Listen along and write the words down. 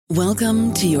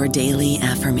Welcome to your daily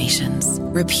affirmations.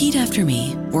 Repeat after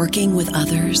me. Working with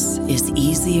others is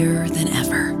easier than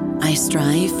ever. I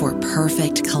strive for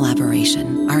perfect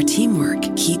collaboration. Our teamwork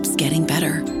keeps getting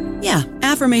better. Yeah,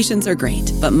 affirmations are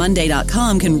great, but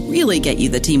Monday.com can really get you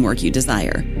the teamwork you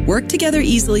desire. Work together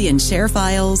easily and share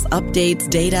files, updates,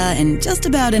 data, and just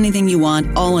about anything you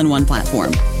want all in one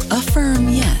platform. Affirm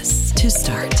yes to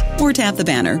start, or tap the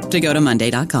banner to go to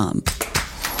Monday.com.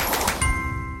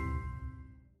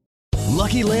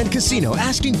 Lucky Land Casino,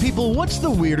 asking people, what's the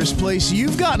weirdest place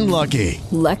you've gotten lucky?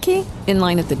 Lucky? In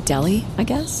line at the deli, I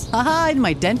guess? Aha, in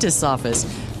my dentist's office.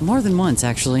 More than once,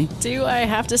 actually. Do I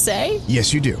have to say?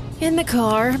 Yes, you do. In the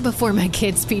car before my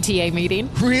kids' PTA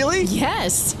meeting. Really?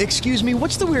 Yes. Excuse me,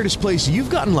 what's the weirdest place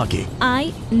you've gotten lucky?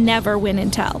 I never win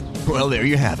and tell. Well, there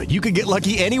you have it. You can get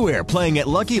lucky anywhere, playing at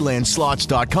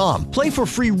LuckyLandSlots.com. Play for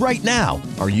free right now.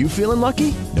 Are you feeling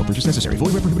lucky? No purchase necessary.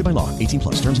 Void where prohibited by law. 18+.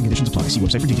 Terms and conditions apply. See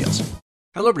website for details.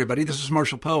 Hello, everybody. This is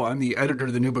Marshall Poe. I'm the editor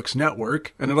of the New Books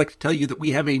Network, and I'd like to tell you that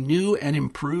we have a new and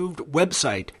improved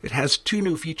website. It has 2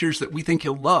 new features that we think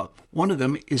you'll love. One of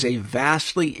them is a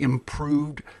vastly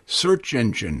improved search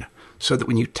engine, so that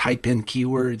when you type in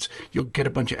keywords, you'll get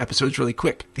a bunch of episodes really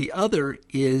quick. The other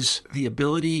is the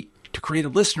ability to create a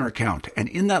listener account. And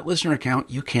in that listener account,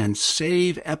 you can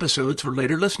save episodes for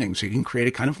later listening. So you can create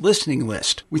a kind of listening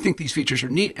list. We think these features are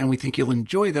neat, and we think you'll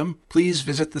enjoy them. Please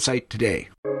visit the site today.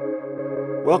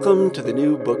 Welcome to the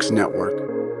New Books Network.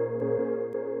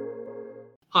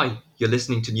 Hi, you're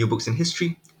listening to New Books in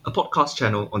History, a podcast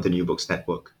channel on the New Books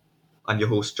Network. I'm your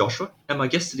host, Joshua, and my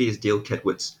guest today is Dale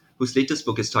Kedwitz, whose latest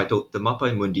book is titled The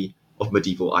Mapai Mundi of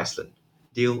Medieval Iceland.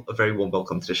 Dale, a very warm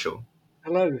welcome to the show.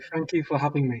 Hello, thank you for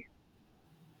having me.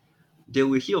 Dale,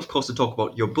 we're here, of course, to talk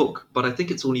about your book, but I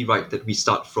think it's only right that we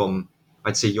start from,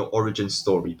 I'd say, your origin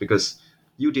story, because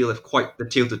you, Dale, have quite the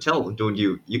tale to tell, don't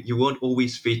you? You weren't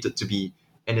always fated to be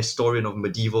an historian of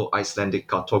medieval Icelandic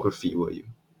cartography, were you?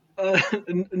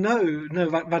 No,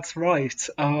 that's right.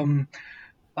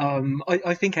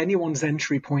 I think anyone's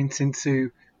entry point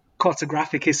into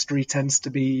cartographic history tends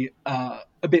to be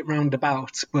a bit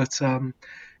roundabout, but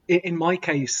in my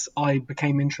case, I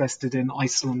became interested in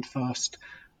Iceland first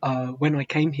when I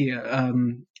came here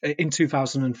in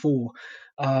 2004,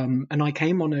 and I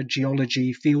came on a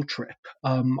geology field trip.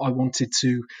 I wanted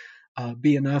to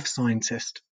be an earth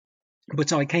scientist.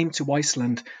 But I came to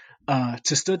Iceland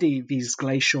to study these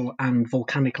glacial and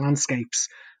volcanic landscapes.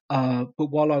 But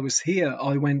while I was here,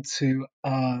 I went to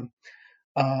a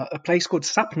place called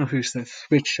Safnahúsið,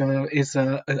 which is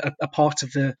a part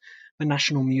of the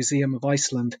National Museum of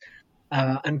Iceland.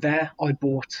 And there I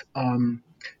bought,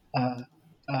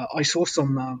 I saw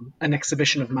an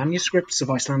exhibition of manuscripts, of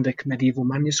Icelandic medieval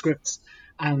manuscripts,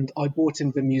 and I bought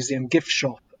in the museum gift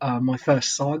shop my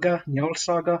first saga, Njál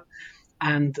Saga,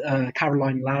 and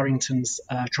Caroline Larrington's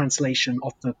translation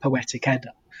of the Poetic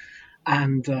Edda.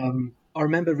 And I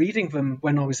remember reading them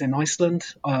when I was in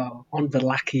Iceland on the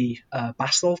Laki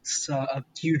basalts, a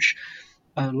huge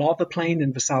lava plain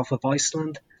in the south of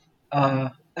Iceland.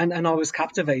 And I was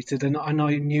captivated, and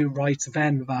I knew right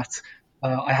then that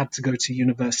I had to go to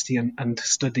university and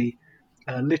study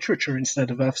literature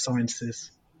instead of earth sciences.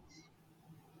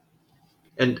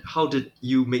 And how did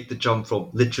you make the jump from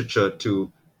literature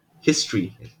to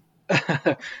history?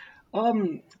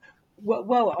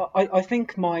 Well, I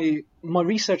think my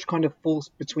research kind of falls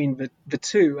between the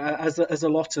two, as a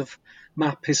lot of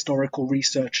map historical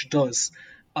research does.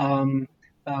 One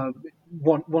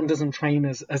doesn't train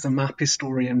as a map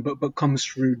historian, but comes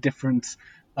through different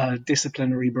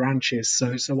disciplinary branches.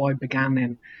 So I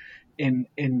began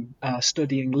in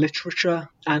studying literature,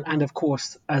 and of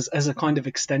course as a kind of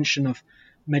extension of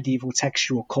medieval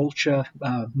textual culture.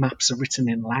 Maps are written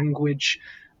in language.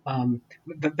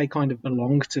 They kind of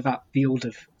belong to that field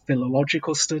of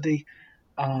philological study.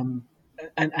 But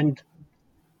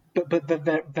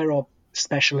there are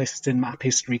specialists in map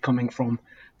history coming from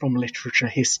literature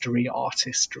history, art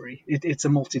history. It's a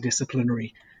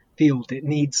multidisciplinary field. It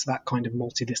needs that kind of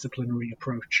multidisciplinary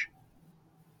approach.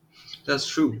 That's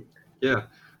true, yeah.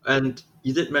 And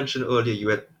you did mention earlier you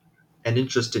had an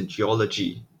interest in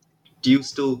geology. Do you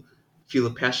still feel a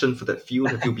passion for that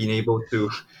field? Have you been able to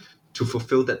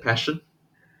fulfill that passion?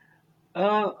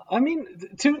 I mean,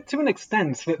 to an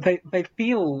extent, they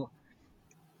feel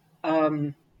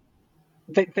they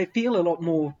feel a lot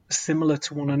more similar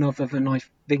to one another than I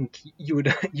think you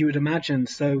would imagine.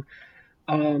 So,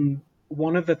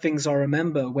 one of the things I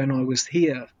remember when I was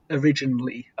here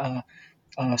originally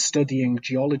studying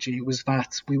geology was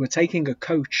that we were taking a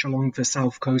coach along the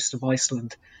south coast of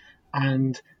Iceland,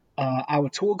 and our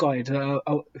tour guide,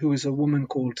 who was a woman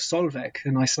called Solveig,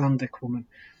 an Icelandic woman,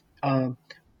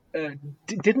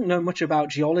 didn't know much about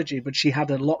geology, but she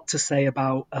had a lot to say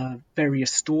about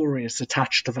various stories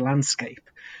attached to the landscape.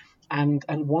 And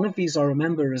one of these I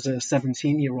remember as a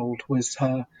 17-year-old was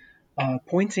her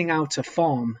pointing out a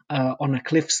farm on a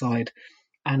cliffside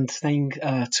and saying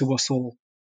to us all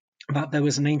that there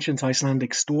was an ancient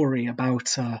Icelandic story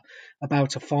about a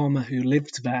farmer who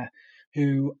lived there,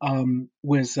 who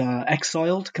was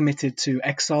exiled, committed to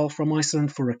exile from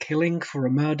Iceland for a killing, for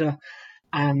a murder,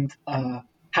 and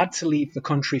had to leave the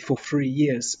country for 3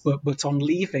 years. But on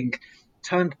leaving,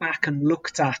 turned back and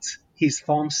looked at his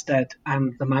farmstead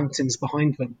and the mountains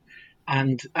behind them,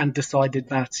 and decided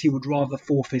that he would rather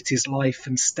forfeit his life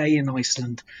and stay in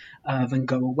Iceland than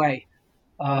go away.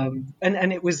 And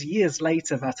it was years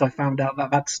later that I found out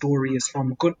that story is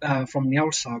from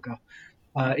Njál Saga.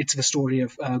 It's the story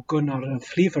of Gunnar of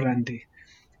Hlíðarendi,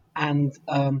 and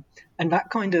that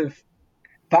kind of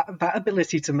that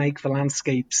ability to make the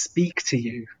landscape speak to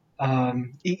you,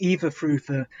 either through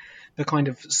the kind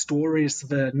of stories,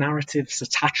 the narratives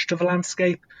attached to the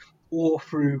landscape, or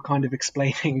through kind of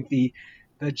explaining the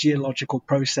geological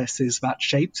processes that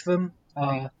shaped them,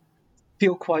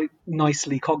 feel quite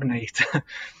nicely cognate.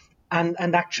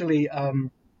 and actually,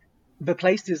 the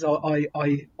places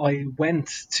I went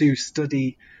to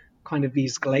study kind of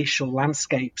these glacial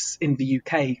landscapes in the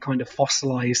UK, kind of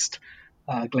fossilized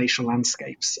glacial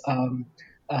landscapes.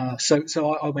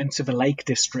 So I went to the Lake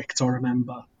District, I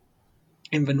remember,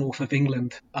 in the north of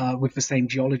England with the same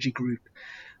geology group.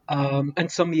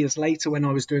 And some years later, when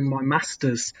I was doing my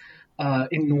master's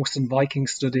in Norse and Viking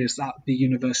studies at the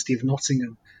University of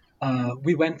Nottingham,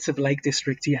 we went to the Lake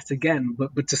District yet again,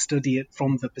 but to study it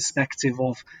from the perspective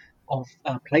of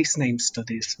place name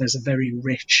studies. There's a very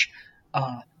rich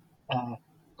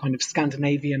kind of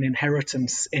Scandinavian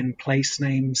inheritance in place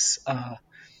names.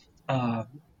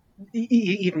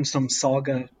 Even some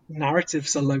saga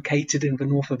narratives are located in the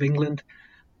north of England.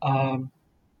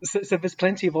 So there's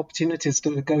plenty of opportunities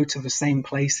to go to the same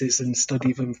places and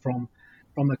study them from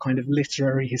a kind of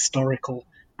literary, historical,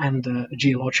 and a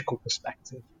geological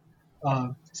perspective.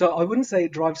 So I wouldn't say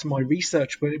it drives my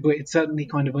research, but it certainly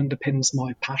kind of underpins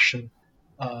my passion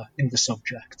in the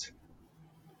subject.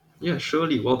 Yeah,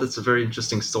 surely. Well, that's a very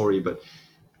interesting story, but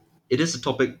it is a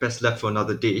topic best left for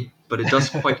another day. But it does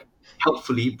quite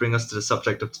helpfully bring us to the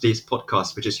subject of today's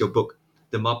podcast, which is your book,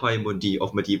 The Mapae Mundi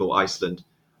of Medieval Iceland.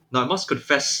 Now, I must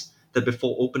confess that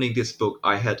before opening this book,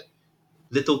 I had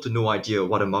little to no idea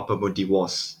what a Mapa Mundi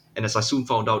was. And as I soon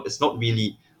found out, it's not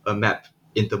really a map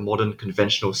in the modern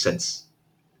conventional sense.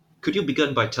 Could you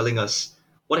begin by telling us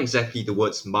what exactly the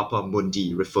words Mapa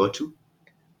Mundi refer to?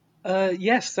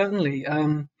 Yes, certainly.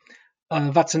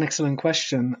 That's an excellent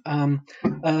question.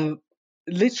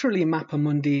 Literally, Mappa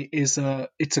Mundi it's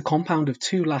a compound of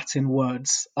two Latin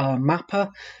words,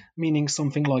 mappa, meaning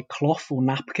something like cloth or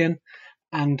napkin,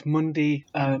 and mundi,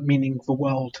 meaning the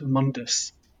world,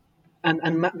 mundus.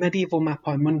 And medieval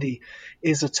Mappae Mundi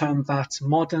is a term that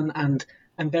modern and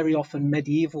very often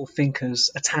medieval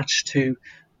thinkers attach to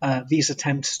these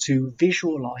attempts to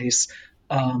visualize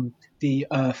the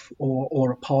Earth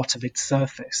or a part of its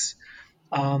surface.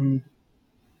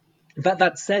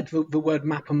 That said, the word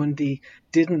Mappa Mundi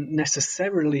didn't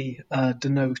necessarily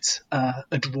denote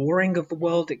a drawing of the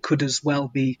world. It could as well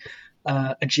be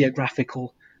a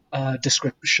geographical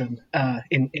description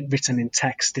written in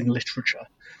text, in literature.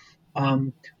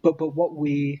 But what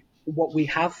we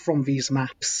have from these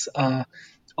maps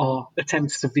are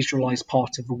attempts to visualize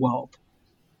part of the world.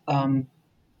 Kind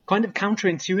of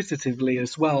counterintuitively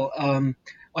as well,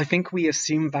 I think we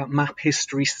assume that map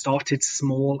history started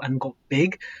small and got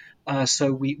big.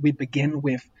 So we begin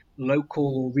with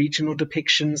local or regional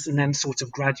depictions and then sort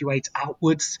of graduate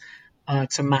outwards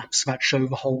to maps that show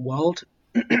the whole world.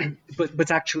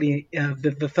 but actually,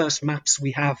 the first maps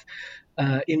we have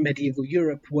in medieval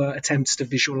Europe were attempts to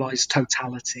visualize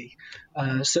totality.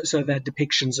 So they're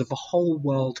depictions of the whole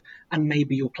world and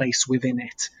maybe your place within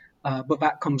it. But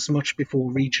that comes much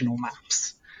before regional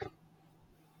maps.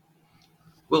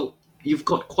 Well, you've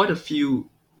got quite a few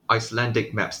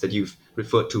Icelandic maps that you've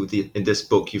referred to in this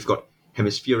book. You've got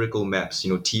hemispherical maps,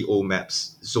 TO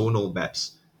maps, zonal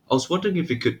maps. I was wondering if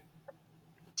you could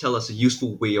tell us a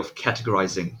useful way of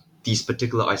categorizing these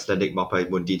particular Icelandic Mapae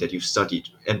Mundi that you've studied,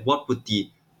 and what would the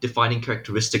defining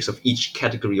characteristics of each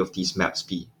category of these maps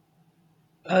be?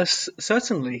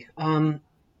 Certainly.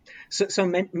 So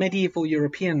medieval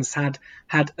Europeans had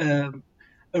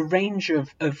a range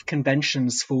of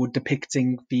conventions for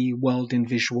depicting the world in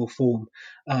visual form.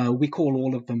 We call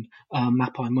all of them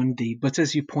Mapae Mundi, but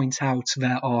as you point out,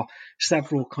 there are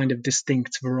several kind of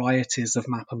distinct varieties of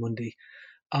Mappa Mundi.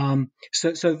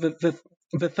 So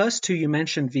The first two you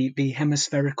mentioned, the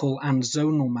hemispherical and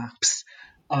zonal maps,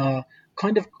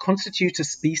 kind of constitute a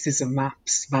species of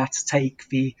maps that take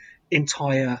the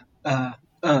entire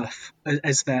Earth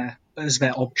as their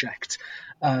object.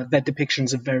 Their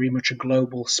depictions are very much a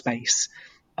global space.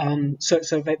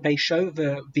 So they show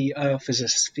the Earth as a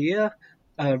sphere,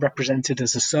 represented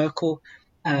as a circle,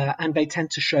 and they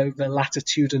tend to show the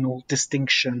latitudinal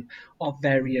distinction of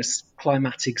various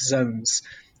climatic zones.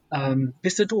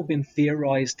 This had all been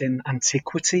theorized in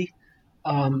antiquity.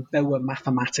 There were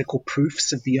mathematical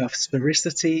proofs of the Earth's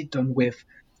sphericity done with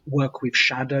work with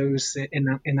shadows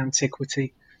in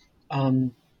antiquity.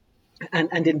 And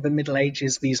in the Middle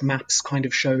Ages, these maps kind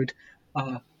of showed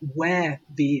where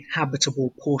the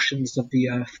habitable portions of the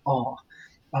Earth are.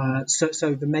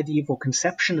 So the medieval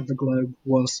conception of the globe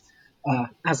was,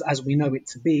 as we know it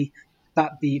to be,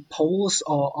 that the poles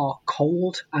are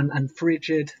cold and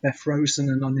frigid, they're frozen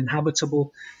and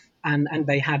uninhabitable, and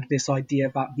they had this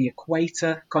idea that the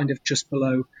equator, kind of just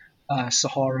below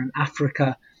Saharan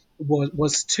Africa,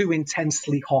 was too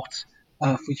intensely hot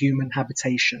for human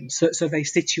habitation. So they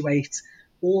situate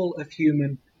all of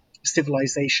human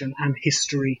civilization and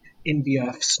history in the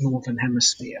Earth's northern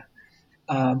hemisphere.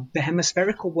 The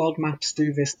hemispherical world maps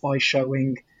do this by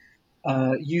showing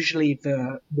usually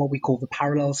what we call the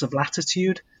parallels of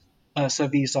latitude. So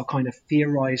these are kind of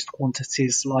theorized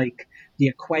quantities like the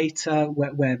equator,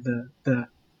 where the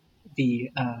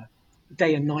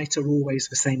day and night are always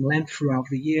the same length throughout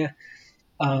the year,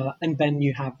 and then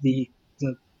you have the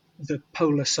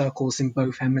polar circles in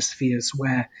both hemispheres,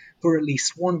 where for at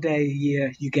least one day a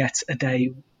year you get a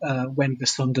day when the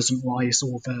sun doesn't rise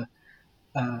or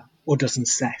doesn't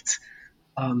set.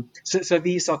 So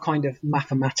these are kind of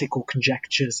mathematical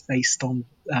conjectures based on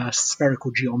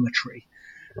spherical geometry.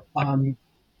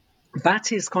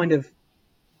 That is kind of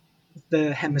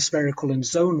the hemispherical and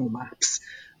zonal maps.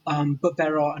 But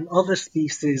there are other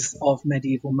species of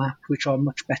medieval map which are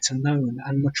much better known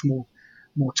and much more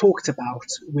talked about,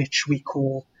 which we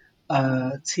call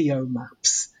TO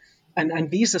maps. And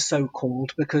these are so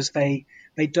called because they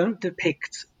don't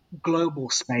depict global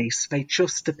space. They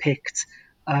just depict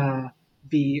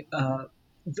the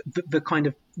kind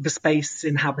of the space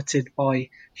inhabited by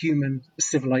human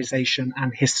civilization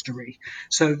and history.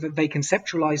 So they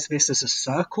conceptualize this as a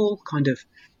circle, kind of.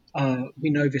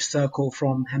 We know this circle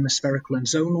from hemispherical and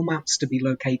zonal maps to be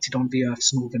located on the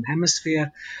Earth's northern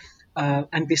hemisphere.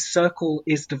 And this circle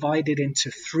is divided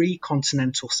into 3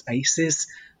 continental spaces.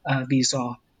 These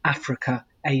are Africa,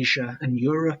 Asia, and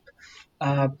Europe,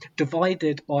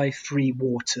 divided by 3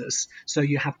 waters. So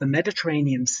you have the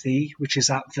Mediterranean Sea, which is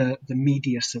at the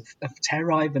medius of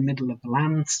Terrae, the middle of the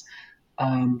lands.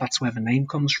 That's where the name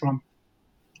comes from.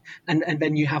 And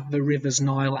then you have the rivers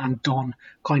Nile and Don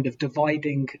kind of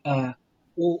dividing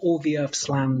all the Earth's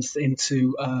lands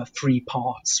into 3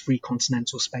 parts, 3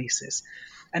 continental spaces.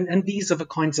 And these are the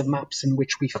kinds of maps in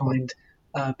which we find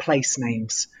place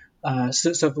names.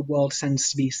 So the world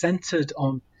tends to be centered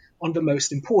on the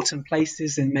most important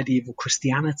places in medieval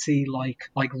Christianity,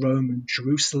 like Rome and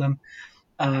Jerusalem.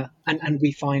 And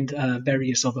we find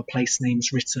various other place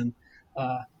names written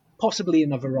possibly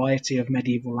in a variety of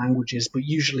medieval languages, but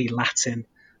usually Latin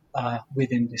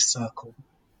within this circle.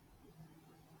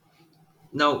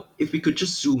 Now, if we could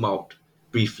just zoom out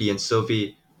briefly and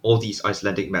survey all these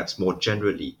Icelandic maps more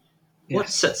generally, what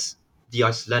sets the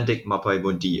Icelandic Mappae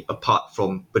Mundi apart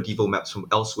from medieval maps from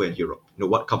elsewhere in Europe?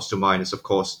 What comes to mind is, of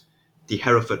course, the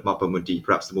Hereford Mappae Mundi,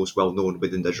 perhaps the most well-known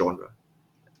within the genre.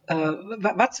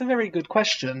 That's a very good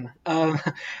question,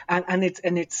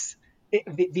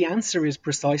 the answer is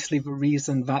precisely the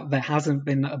reason that there hasn't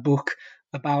been a book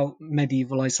about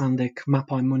medieval Icelandic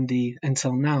Mappae Mundi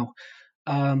until now.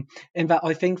 In that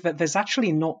I think that there's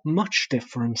actually not much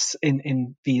difference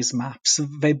in these maps.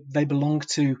 They belong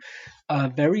to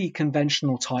very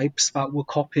conventional types that were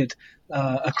copied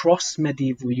across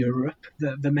medieval Europe.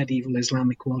 The medieval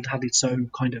Islamic world had its own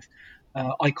kind of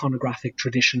iconographic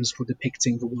traditions for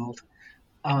depicting the world.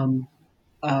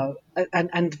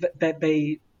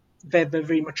 They're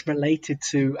very much related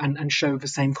to and show the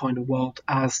same kind of world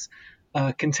as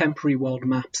contemporary world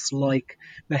maps like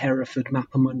the Hereford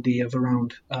Mappae Mundi of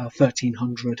around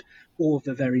 1300, or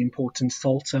the very important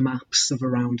Psalter maps of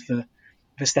around the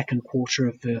second quarter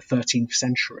of the 13th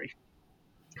century.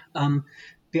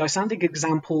 The Icelandic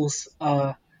examples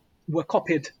were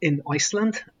copied in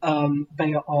Iceland.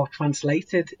 They are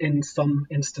translated in some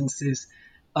instances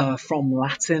from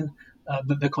Latin,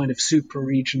 the kind of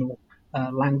super-regional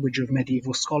language of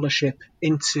medieval scholarship,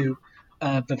 into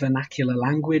the vernacular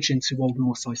language, into Old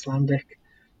Norse Icelandic.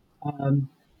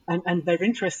 And they're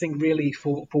interesting really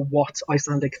for what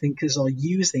Icelandic thinkers are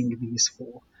using these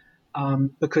for.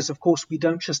 Because, of course, we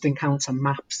don't just encounter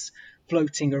maps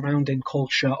floating around in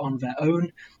culture on their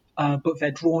own, but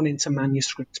they're drawn into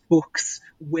manuscript books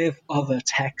with other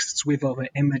texts, with other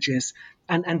images,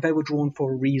 and they were drawn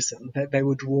for a reason. They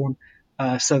were drawn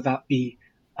so that the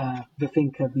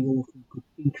thinker, the author, could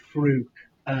think through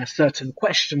certain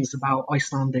questions about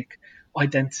Icelandic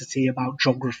identity, about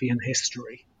geography and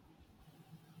history.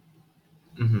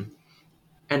 Mm-hmm.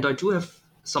 And I do have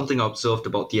something I observed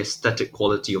about the aesthetic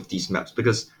quality of these maps,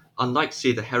 because unlike,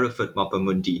 say, the Hereford Mappa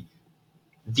Mundi,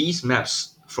 these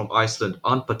maps from Iceland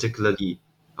aren't particularly,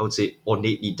 I would say,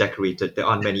 ornately decorated. There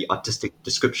aren't many artistic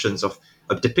descriptions of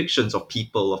depictions of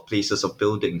people, of places, of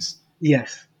buildings.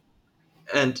 Yes.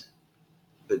 And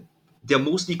they're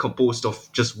mostly composed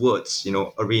of just words,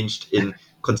 arranged in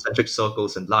concentric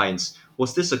circles and lines.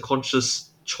 Was this a conscious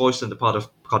choice on the part of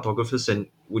cartographers, and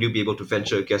would you be able to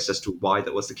venture a guess as to why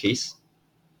that was the case?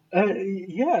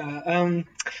 Yeah.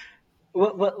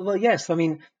 Well, yes. I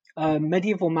mean,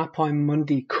 medieval Mappa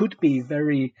Mundi could be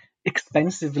very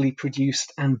expensively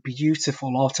produced and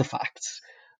beautiful artifacts.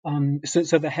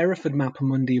 So the Hereford Mappa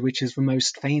Mundi, which is the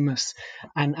most famous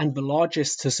and the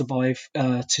largest to survive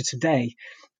to today,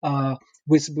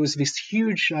 was this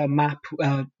huge map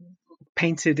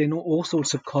painted in all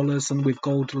sorts of colours and with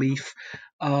gold leaf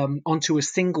onto a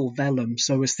single vellum,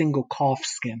 so a single calf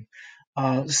skin.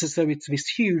 So it's this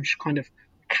huge kind of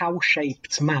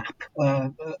cow-shaped map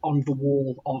on the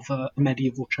wall of a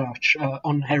medieval church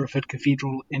on Hereford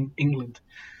Cathedral in England.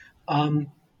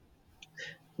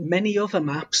 Many other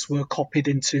maps were copied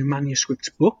into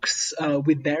manuscript books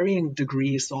with varying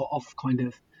degrees of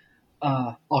kind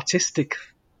of artistic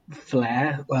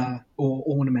flair or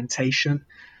ornamentation.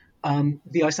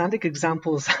 The Icelandic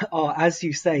examples are, as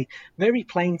you say, very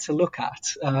plain to look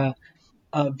at.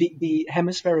 The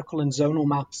hemispherical and zonal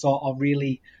maps are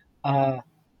really,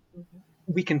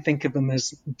 we can think of them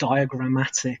as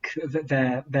diagrammatic.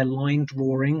 They're line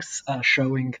drawings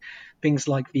showing things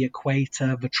like the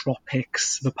equator, the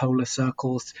tropics, the polar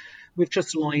circles, with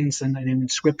just lines and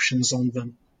inscriptions on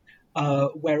them.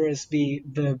 Whereas the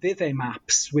Viðey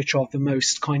maps, which are the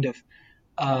most kind of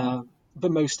the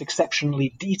most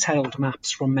exceptionally detailed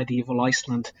maps from medieval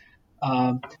Iceland,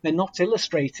 they're not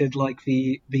illustrated like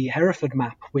the Hereford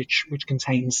map, which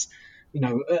contains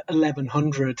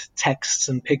 1,100 texts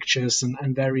and pictures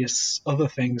and various other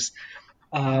things.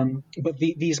 But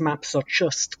these maps are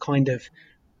just kind of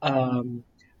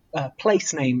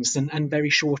place names and very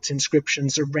short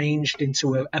inscriptions arranged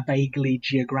into a vaguely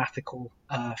geographical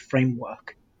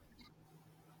framework.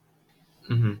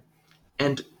 Mm-hmm.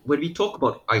 And when we talk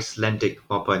about Icelandic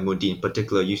Mappa Mundi in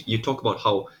particular, you talk about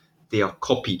how they are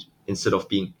copied instead of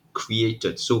being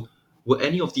created. So were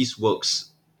any of these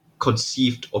works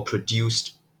conceived or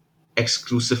produced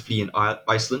exclusively in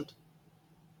Iceland?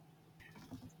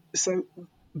 So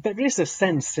there is a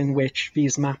sense in which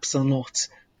these maps are not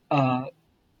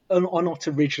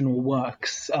original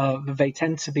works. They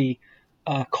tend to be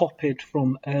copied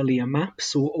from earlier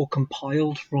maps or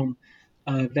compiled from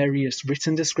various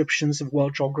written descriptions of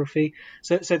world geography.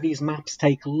 So these maps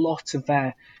take a lot of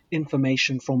their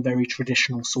information from very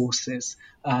traditional sources,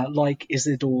 like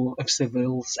Isidore of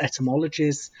Seville's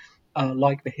etymologies,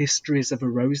 like the histories of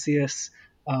Orosius,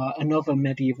 and other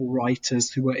medieval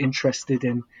writers who were interested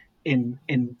in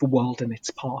the world and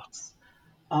its parts.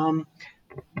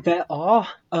 There are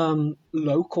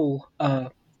local,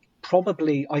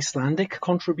 probably Icelandic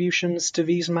contributions to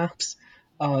these maps.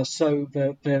 So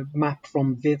the map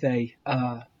from Viðey,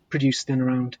 produced in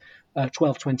around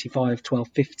 1225,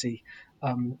 1250,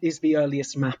 is the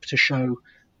earliest map to show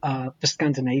the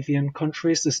Scandinavian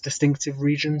countries as distinctive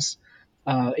regions.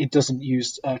 It doesn't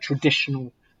use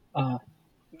traditional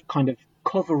kind of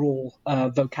coverall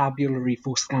vocabulary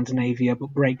for Scandinavia,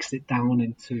 but breaks it down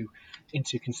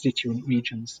into constituent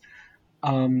regions.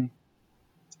 And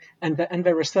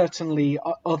there are certainly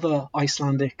other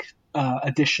Icelandic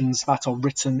editions that are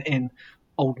written in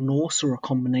Old Norse or a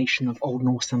combination of Old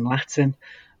Norse and Latin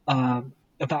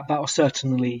that are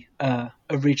certainly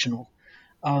original.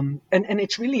 And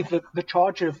it's really the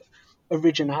charge of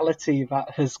originality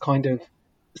that has kind of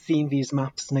seen these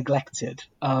maps neglected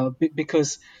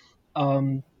because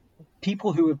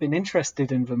people who have been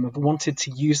interested in them have wanted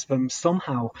to use them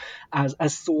somehow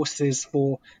as sources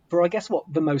for I guess what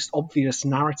the most obvious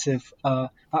narrative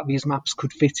that these maps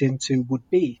could fit into would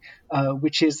be,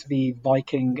 which is the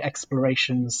Viking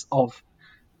explorations of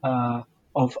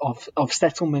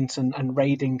settlement and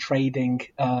raiding, trading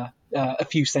a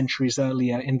few centuries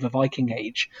earlier in the Viking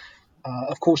Age.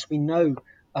 Of course, we know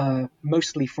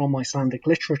mostly from Icelandic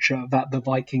literature, that the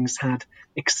Vikings had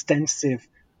extensive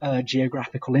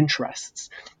geographical interests.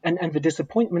 And the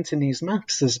disappointment in these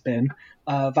maps has been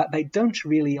that they don't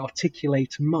really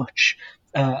articulate much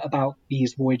about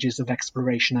these voyages of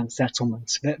exploration and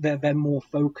settlement. They're more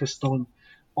focused on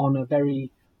a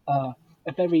very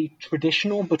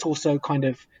traditional but also kind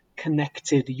of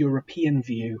connected European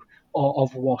view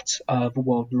of what the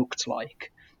world looked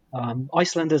like.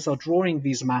 Icelanders are drawing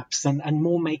these maps and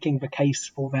more making the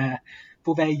case for their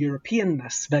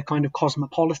Europeanness, their kind of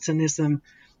cosmopolitanism,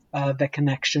 their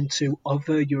connection to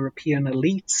other European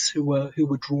elites who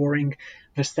were drawing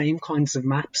the same kinds of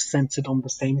maps centered on the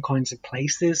same kinds of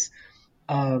places.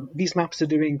 These maps are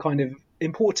doing kind of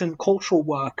important cultural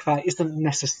work that isn't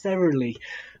necessarily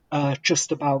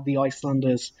just about the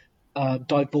Icelanders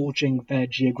divulging their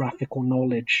geographical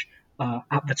knowledge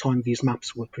at the time these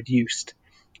maps were produced.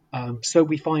 So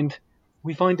we find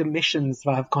omissions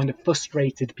that have kind of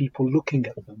frustrated people looking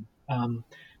at them.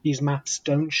 These maps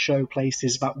don't show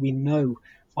places that we know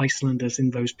Icelanders in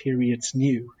those periods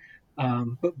knew,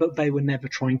 but they were never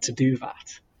trying to do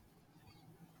that.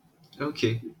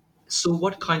 Okay. So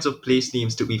what kinds of place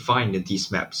names do we find in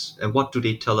these maps, and what do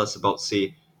they tell us about,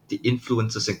 say, the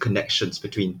influences and connections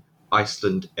between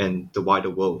Iceland and the wider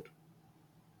world?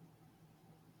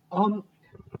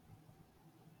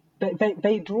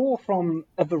 They draw from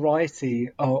a variety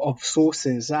of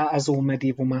sources, as all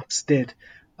medieval maps did.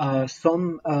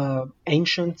 Some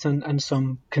ancient and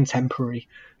some contemporary,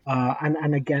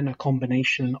 and again a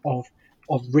combination of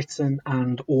written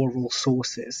and oral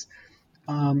sources.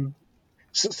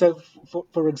 So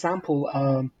for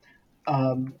example,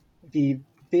 the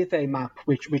Viðey map,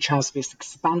 which has this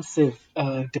expansive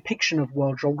depiction of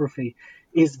world geography,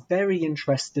 is very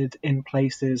interested in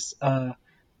places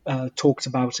talked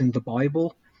about in the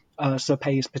Bible. So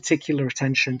pays particular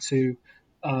attention to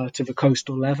the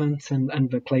coastal Levant and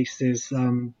the places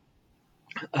in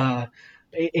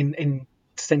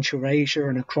Central Asia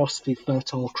and across the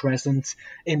Fertile Crescent,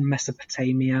 in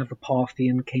Mesopotamia, the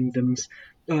Parthian kingdoms,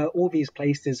 all these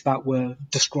places that were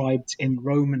described in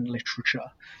Roman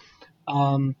literature.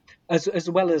 As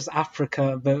well as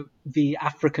Africa, the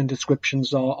African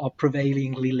descriptions are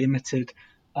prevailingly limited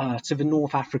to the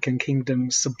North African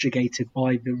kingdoms subjugated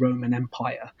by the Roman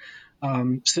Empire.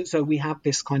 So we have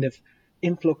this kind of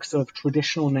influx of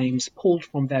traditional names pulled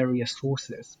from various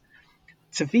sources.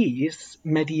 To these,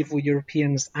 medieval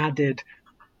Europeans added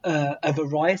a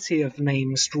variety of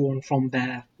names drawn from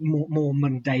their more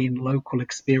mundane local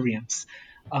experience.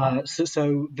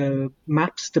 So the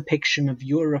map's depiction of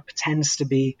Europe tends to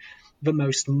be the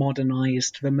most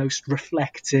modernized, the most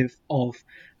reflective of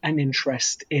an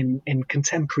interest in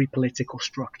contemporary political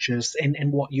structures,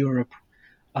 in what Europe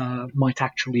might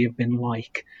actually have been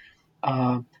like.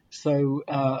 So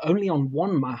only on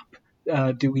one map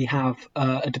do we have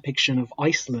a depiction of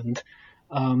Iceland,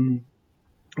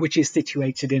 which is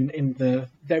situated in the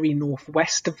very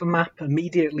northwest of the map,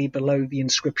 immediately below the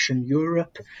inscription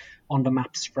Europe on the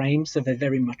map's frame. So they're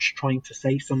very much trying to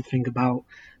say something about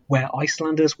where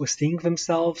Icelanders were seeing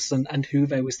themselves and who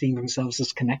they were seeing themselves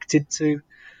as connected to.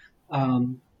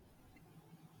 And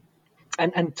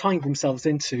tying themselves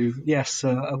into, yes,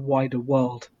 a wider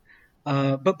world.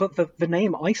 But the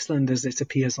name Iceland, as it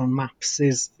appears on maps,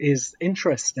 is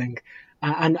interesting,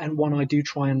 and one I do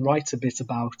try and write a bit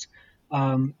about.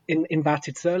 In that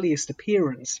its earliest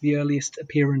appearance, the earliest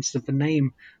appearance of the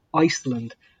name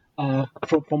Iceland,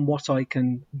 from what I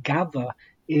can gather,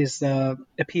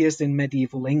 appears in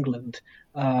medieval England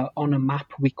on a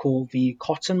map we call the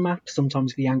Cotton Map,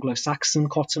 sometimes the Anglo-Saxon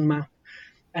Cotton Map.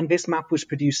 And this map was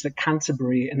produced at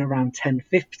Canterbury in around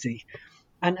 1050.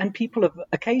 And people have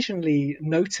occasionally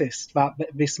noticed that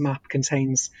this map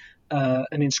contains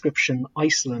an inscription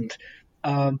Iceland.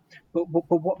 But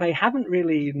what they haven't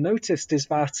really noticed is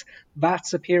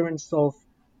that appearance of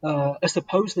a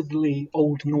supposedly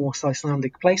Old Norse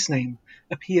Icelandic place name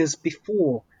appears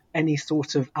before any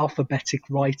sort of alphabetic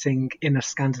writing in a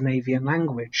Scandinavian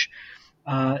language.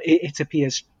 It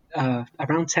appears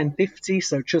around 1050,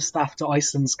 so just after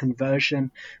Iceland's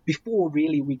conversion, before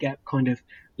really we get kind of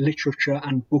literature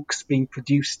and books being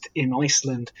produced in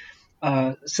Iceland.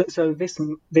 So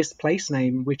this place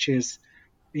name, which is,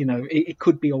 it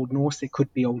could be Old Norse, it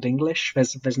could be Old English.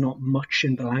 There's not much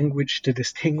in the language to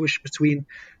distinguish between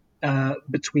the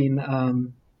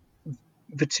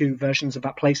two versions of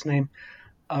that place name.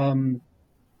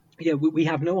 We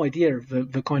have no idea of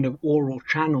the kind of oral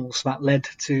channels that led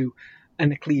to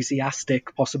an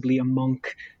ecclesiastic, possibly a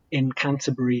monk in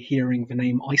Canterbury, hearing the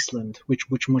name Iceland,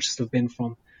 which must have been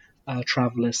from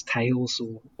travelers' tales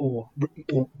or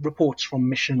reports from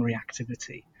missionary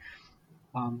activity.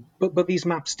 But these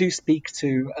maps do speak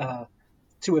to a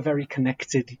very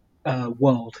connected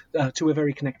world, to a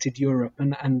very connected Europe,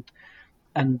 and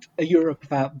a Europe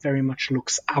that very much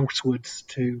looks outwards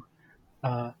to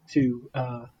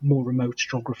more remote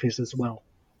geographies as well.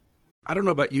 I don't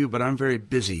know about you, but I'm very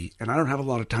busy and I don't have a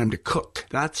lot of time to cook.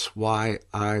 That's why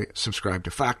I subscribe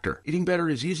to Factor. Eating better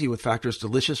is easy with Factor's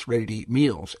delicious, ready-to-eat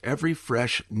meals. Every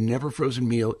fresh, never frozen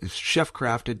meal is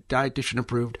chef-crafted, dietitian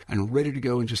approved, and ready to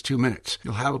go in just 2 minutes.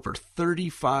 You'll have over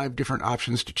 35 different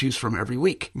options to choose from every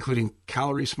week, including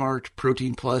Calorie Smart,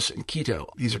 Protein Plus, and Keto.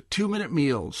 These are 2-minute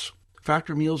meals.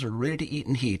 Factor meals are ready to eat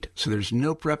and heat, so there's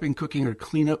no prepping, cooking, or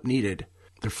cleanup needed.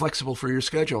 They're flexible for your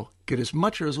schedule. Get as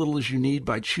much or as little as you need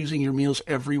by choosing your meals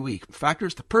every week. Factor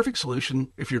is the perfect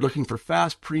solution if you're looking for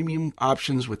fast, premium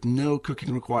options with no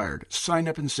cooking required. Sign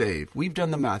up and save. We've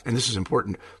done the math, and this is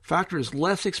important. Factor is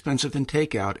less expensive than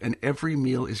takeout, and every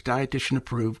meal is dietitian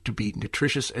approved to be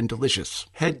nutritious and delicious.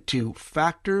 Head to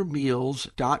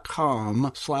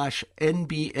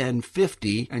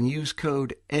factormeals.com/NBN50 and use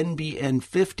code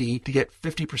NBN50 to get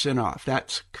 50% off.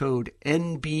 That's code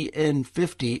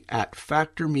NBN50 at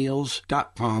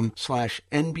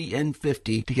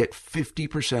factormeals.com/NBN50 to get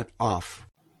 50% off.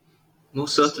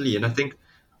 Most certainly. And I think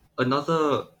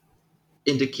another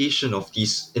indication of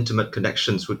these intimate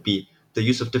connections would be the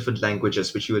use of different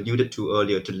languages, which you alluded to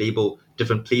earlier, to label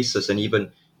different places. And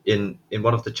even in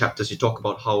one of the chapters, you talk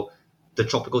about how the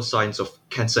tropical signs of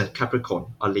Cancer and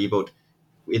Capricorn are labeled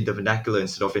in the vernacular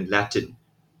instead of in Latin.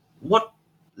 What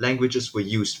languages were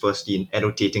used firstly in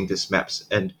annotating these maps?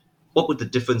 And what would the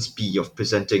difference be of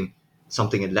presenting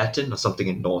something in Latin or something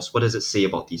in Norse? What does it say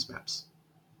about these maps?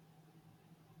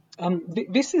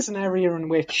 This is an area in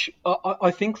which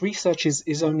I think research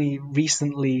is only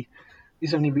recently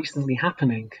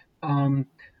happening.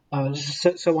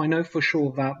 So I know for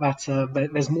sure that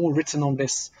there's more written on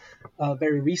this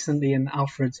very recently in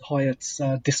Alfred Hyatt's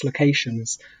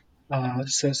Dislocations.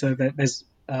 So there's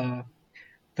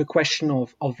the question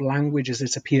of language as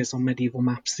it appears on medieval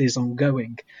maps is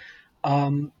ongoing.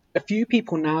 A few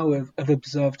people now have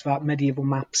observed that medieval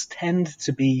maps tend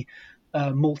to be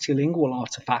multilingual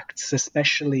artifacts,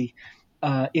 especially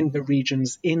in the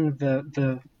regions in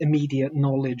the immediate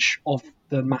knowledge of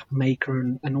the map maker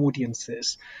and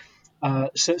audiences.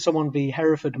 So on the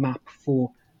Hereford map,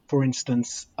 for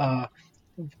instance,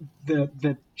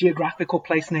 the geographical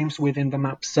place names within the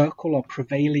map circle are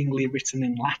prevailingly written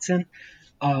in Latin,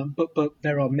 but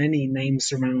there are many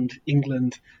names around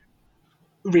England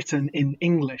written in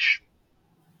English,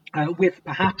 with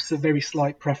perhaps a very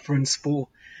slight preference for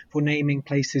naming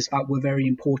places that were very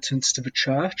important to the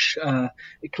church,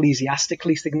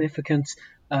 ecclesiastically significant.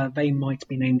 They might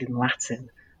be named in Latin,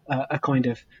 a kind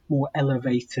of more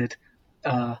elevated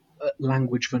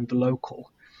language than the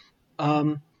local.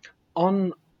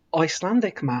 On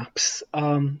Icelandic maps,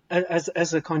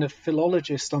 as a kind of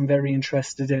philologist, I'm very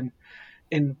interested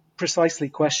in precisely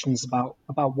questions about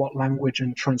what language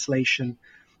and translation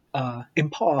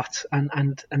impart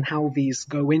and how these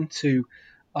go into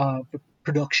the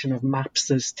production of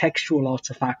maps as textual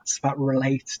artifacts that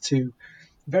relate to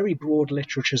very broad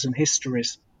literatures and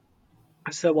histories.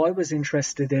 So I was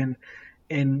interested in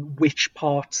which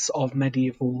parts of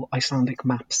medieval Icelandic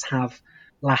maps have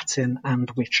Latin and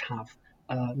which have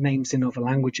names in other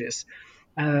languages.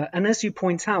 And as you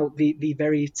point out, the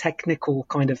very technical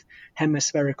kind of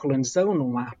hemispherical and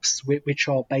zonal maps, which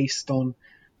are based on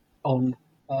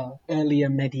earlier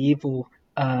medieval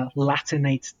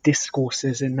Latinate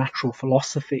discourses in natural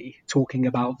philosophy, talking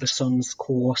about the sun's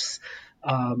course,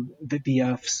 the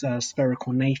Earth's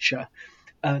spherical nature.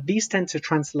 These tend to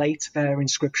translate their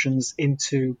inscriptions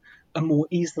into a more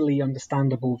easily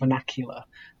understandable vernacular.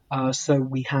 So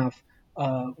we have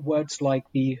words like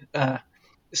the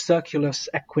Circulus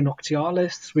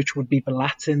Equinoctialis, which would be the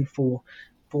Latin for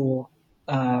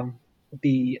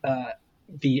the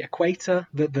equator,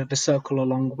 the circle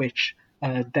along which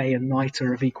day and night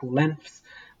are of equal length.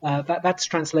 That's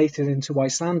translated into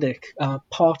Icelandic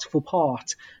part for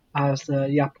part as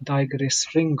Jafndægris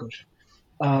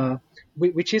hringur,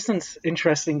 which isn't,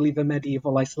 interestingly, the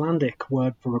medieval Icelandic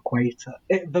word for equator,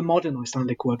 the modern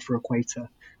Icelandic word for equator,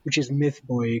 which is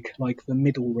miðbaug, like the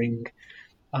middle ring.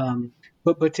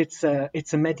 But it's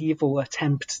a medieval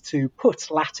attempt to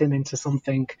put Latin into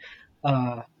something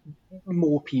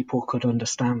more people could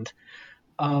understand.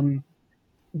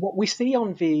 What we see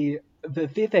on the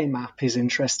Viðey map is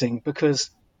interesting because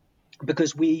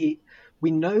we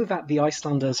know that the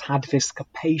Icelanders had this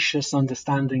capacious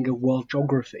understanding of world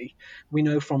geography. We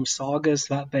know from sagas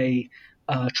that they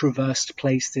traversed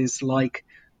places like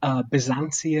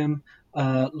Byzantium,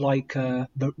 like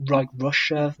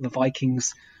Russia. The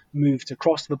Vikings moved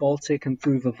across the Baltic and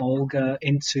through the Volga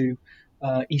into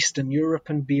Eastern Europe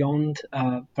and beyond.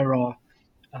 There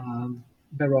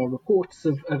are reports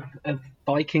of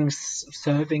Vikings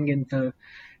serving in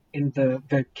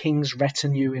the king's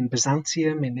retinue in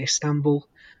Byzantium, in Istanbul.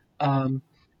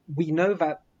 We know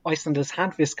that Icelanders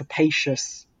had this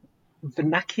capacious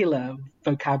vernacular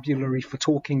vocabulary for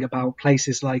talking about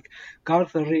places like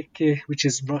Garðaríki, which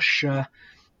is Russia,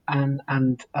 and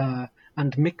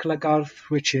Miklagarð,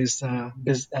 which is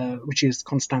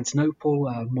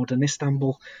Constantinople, modern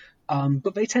Istanbul.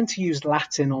 But they tend to use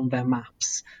Latin on their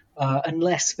maps,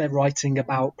 unless they're writing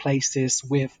about places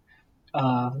with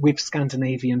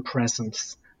Scandinavian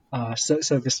presence.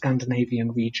 So the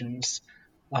Scandinavian regions,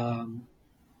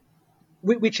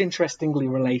 which interestingly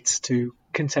relates to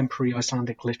contemporary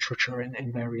Icelandic literature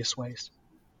in various ways.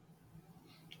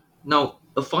 Now,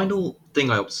 a final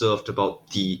thing I observed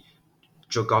about the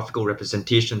geographical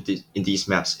representation in these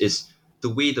maps is the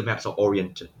way the maps are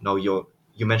oriented. Now, you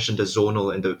mentioned the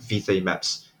zonal and the Viðey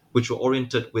maps, which were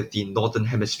oriented with the northern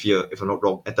hemisphere, if I'm not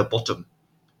wrong, at the bottom,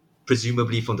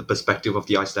 presumably from the perspective of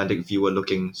the Icelandic viewer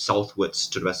looking southwards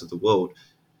to the rest of the world.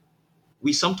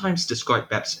 We sometimes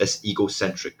describe maps as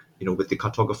egocentric, with the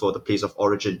cartographer, the place of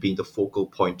origin, being the focal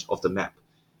point of the map.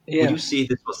 Yeah. Would you say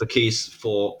this was the case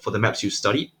for the maps you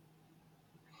studied?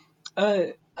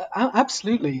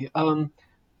 Absolutely.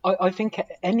 I think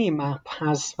any map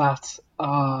has that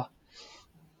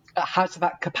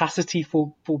capacity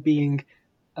for being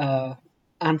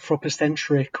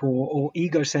anthropocentric or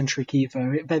egocentric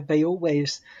either. They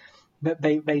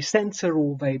center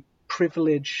or they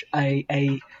privilege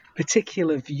a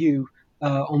particular view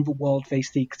on the world they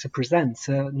seek to present.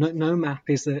 No map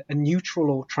is a neutral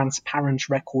or transparent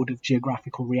record of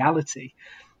geographical reality.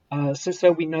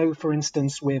 So we know, for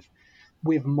instance, with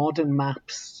modern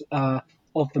maps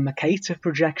of the Mercator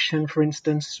projection, for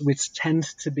instance, which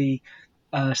tends to be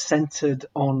centered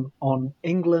on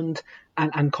England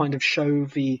and kind of show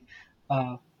the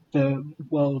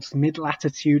world's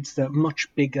mid-latitudes at much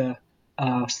bigger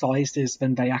sizes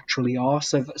than they actually are,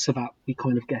 so that we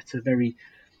kind of get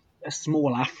a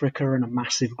small Africa and a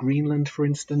massive Greenland, for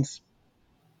instance.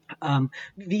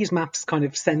 These maps kind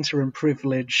of center and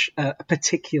privilege a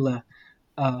particular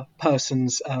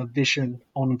person's vision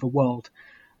on the world.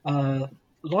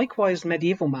 Likewise,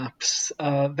 medieval maps,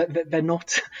 they're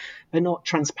not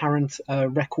transparent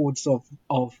records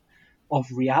of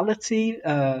reality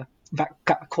that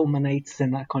culminates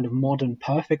in that kind of modern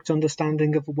perfect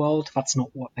understanding of the world. That's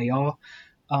not what they are.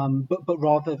 But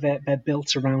rather they're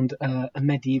built around a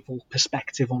medieval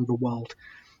perspective on the world.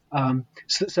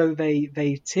 So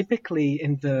they typically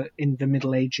in the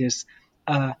Middle Ages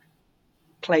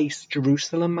place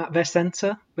Jerusalem at their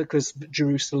center, because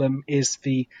Jerusalem is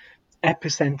the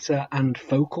epicenter and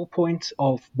focal point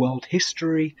of world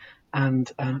history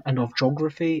and of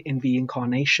geography in the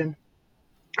incarnation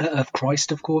of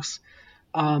Christ, of course.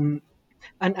 And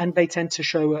they tend to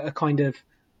show a kind of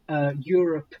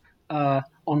Europe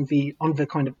on the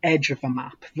kind of edge of the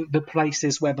map. The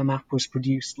places where the map was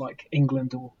produced, like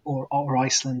England or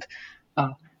Iceland,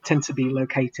 tend to be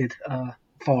located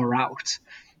far out.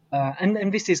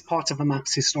 And this is part of the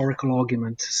map's historical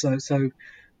argument. So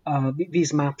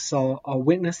these maps are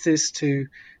witnesses to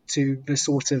the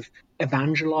sort of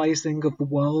evangelizing of the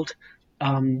world.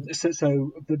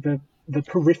 So the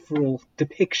peripheral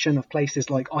depiction of places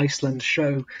like Iceland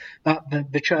show that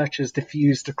the church has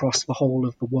diffused across the whole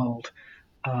of the world.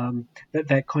 That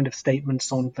they're kind of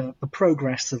statements on the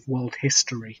progress of world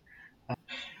history.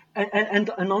 And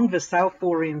on the south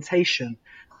orientation,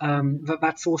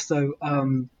 that's also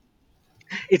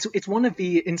it's one of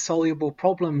the insoluble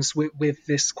problems with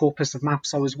this corpus of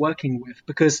maps I was working with,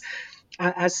 because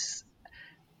as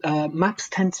maps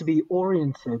tend to be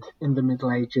oriented in the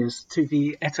Middle Ages to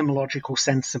the etymological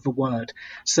sense of the word.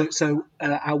 So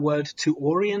our word to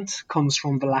orient comes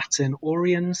from the Latin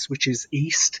oriens, which is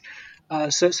east.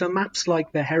 So maps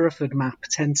like the Hereford map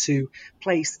tend to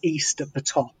place east at the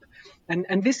top.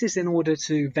 And this is in order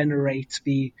to venerate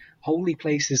the holy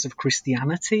places of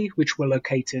Christianity, which were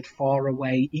located far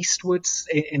away eastwards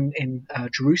in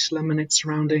Jerusalem and its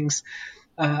surroundings,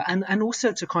 and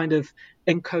also to kind of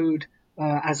encode,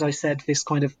 as I said, this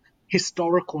kind of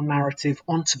historical narrative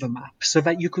onto the map, so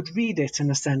that you could read it in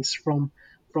a sense from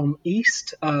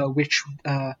east, which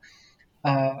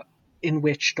in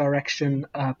which direction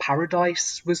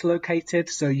paradise was located.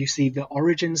 So you see the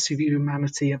origins of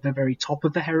humanity at the very top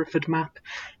of the Hereford map,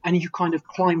 and you kind of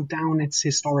climb down its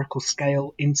historical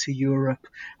scale into Europe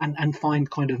and find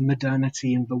kind of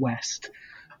modernity in the West.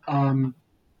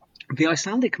 The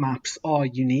Icelandic maps are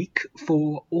unique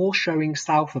for all showing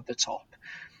south of the top.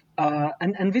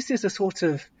 And this is a sort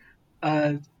of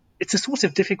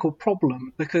difficult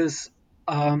problem because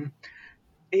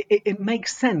it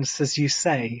makes sense, as you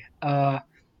say,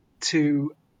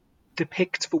 to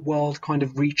depict the world kind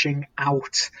of reaching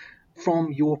out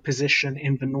from your position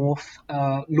in the north,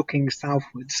 looking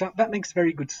southwards. So that makes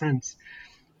very good sense.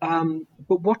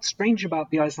 But what's strange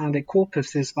about the Icelandic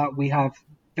corpus is that we have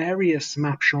various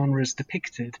map genres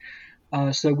depicted.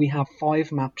 So we have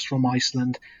 5 maps from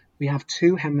Iceland, we have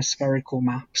 2 hemispherical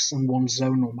maps and 1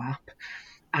 zonal map,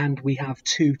 and we have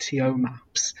 2 TO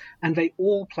maps, and they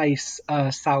all place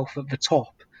south at the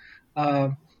top,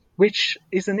 which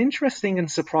is an interesting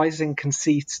and surprising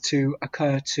conceit to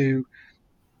occur to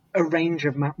a range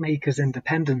of map makers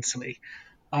independently.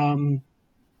 But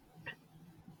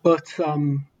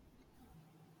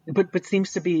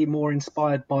seems to be more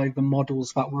inspired by the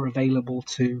models that were available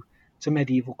to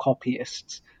medieval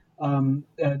copyists.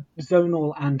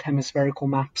 Zonal and hemispherical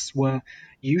maps were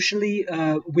usually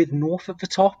with north at the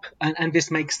top, and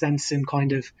this makes sense in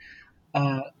kind of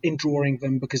in drawing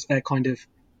them because they're kind of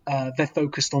they're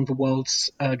focused on the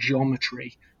world's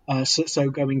geometry. So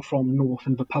going from north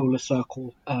and the polar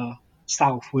circle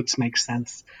southwards makes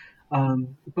sense.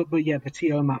 But yeah, the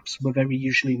TO maps were very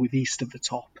usually with east at the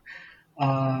top.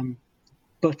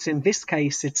 But in this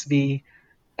case, it's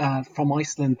from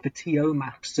Iceland, the TO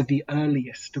maps are the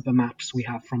earliest of the maps we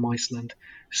have from Iceland.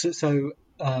 So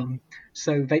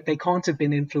they can't have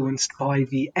been influenced by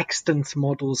the extant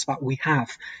models that we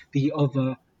have, the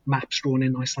other maps drawn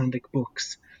in Icelandic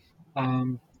books.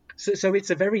 So it's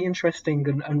a very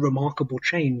interesting and remarkable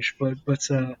change, but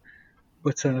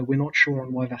we're not sure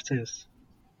on why that is.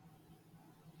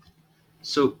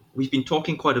 So we've been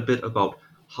talking quite a bit about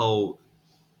how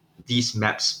these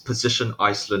maps position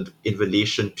Iceland in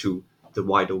relation to the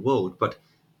wider world, but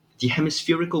the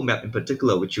hemispherical map in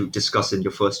particular, which you discuss in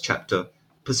your first chapter,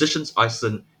 positions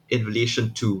Iceland in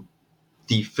relation to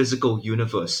the physical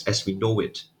universe as we know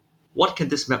it. What can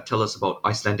this map tell us about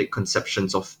Icelandic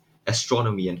conceptions of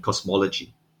astronomy and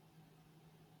cosmology?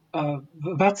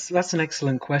 That's an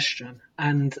excellent question,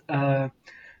 and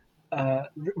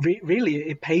really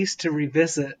it pays to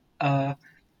revisit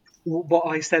what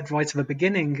I said right at the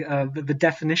beginning, the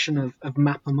definition of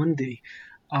mappa mundi,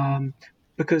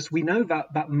 because we know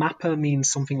that mappa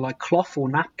means something like cloth or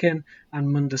napkin,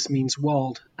 and mundus means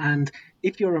world. And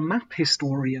if you're a map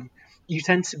historian, you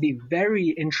tend to be very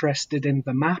interested in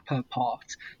the mappa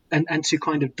part and to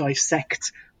kind of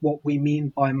dissect what we mean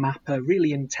by mappa,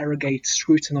 really interrogate,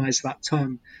 scrutinize that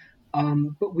term.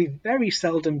 But we very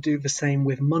seldom do the same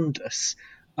with mundus.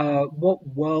 What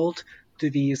world do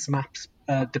these maps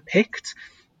depict?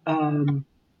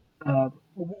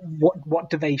 What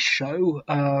do they show?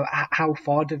 How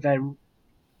far do they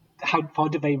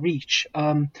reach?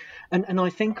 And I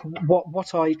think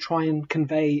what I try and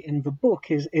convey in the book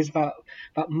is that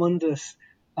mundus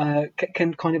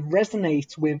can kind of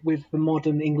resonate with the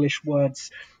modern English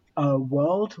words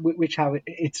world, which how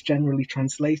it's generally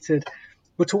translated,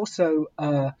 but also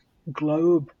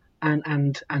globe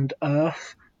and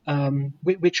earth,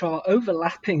 which are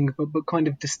overlapping but kind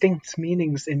of distinct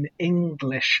meanings in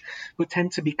English, but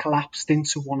tend to be collapsed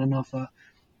into one another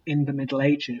in the Middle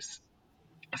Ages.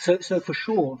 So for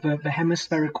sure, the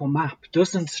hemispherical map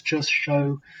doesn't just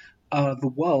show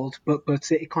the world,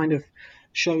 but it kind of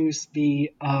shows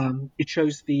the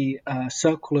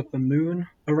circle of the moon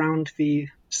around the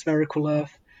spherical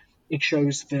Earth. It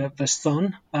shows the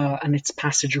sun and its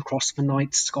passage across the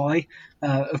night sky.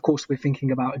 Of course, we're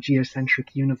thinking about a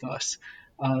geocentric universe.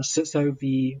 So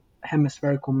the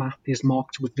hemispherical map is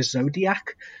marked with the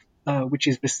zodiac, which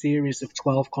is the series of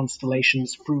 12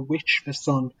 constellations through which the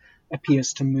sun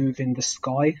appears to move in the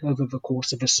sky over the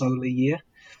course of a solar year.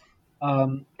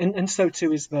 And so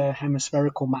too is the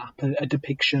hemispherical map, a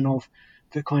depiction of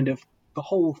the kind of the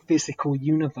whole physical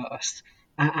universe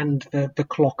and the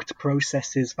clocked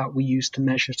processes that we use to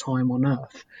measure time on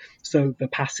Earth. So the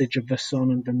passage of the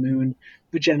sun and the moon,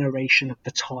 the generation of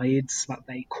the tides that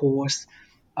they cause.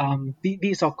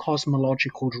 These are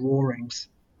cosmological drawings.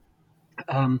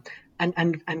 And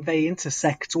they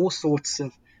intersect all sorts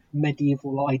of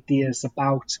medieval ideas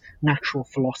about natural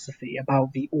philosophy,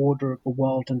 about the order of the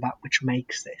world and that which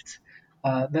makes it.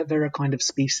 They're a kind of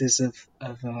species of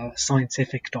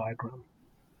scientific diagram.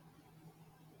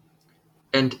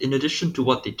 And in addition to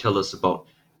what they tell us about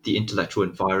the intellectual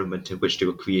environment in which they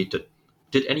were created.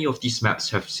 Did any of these maps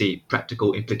have, say,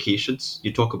 practical implications?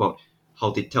 You talk about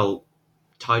how they tell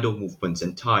tidal movements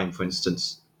and time, for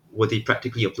instance. Were they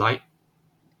practically applied?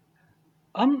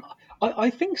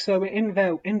 I think so in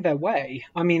their way.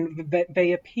 I mean,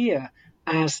 they appear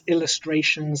as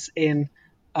illustrations in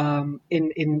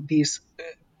these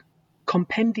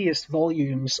compendious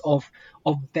volumes of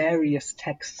various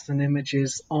texts and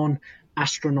images on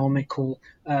astronomical,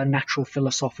 natural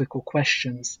philosophical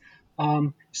questions.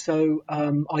 I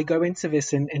go into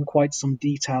this in quite some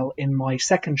detail in my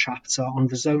second chapter on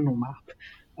the zonal map.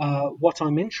 What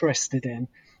I'm interested in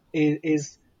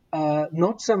is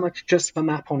not so much just the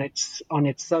map on its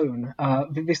own.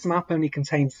 This map only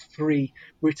contains 3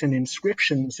 written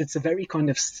inscriptions. It's a very kind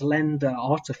of slender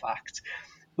artifact.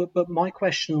 But my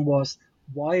question was,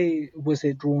 why was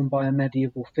it drawn by a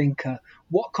medieval thinker?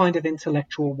 What kind of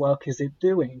intellectual work is it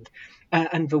doing?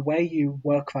 And the way you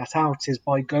work that out is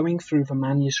by going through the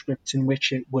manuscript in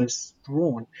which it was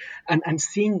drawn and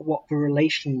seeing what the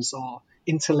relations are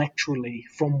intellectually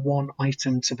from one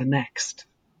item to the next.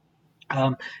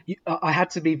 I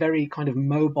had to be very kind of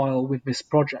mobile with this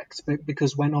project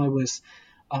because when I was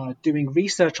doing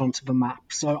research onto the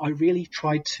map, so I really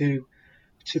tried to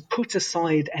put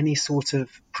aside any sort of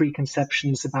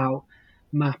preconceptions about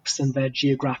maps and their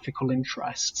geographical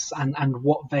interests and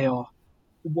what they are,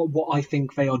 what I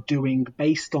think they are doing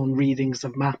based on readings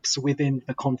of maps within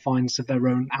the confines of their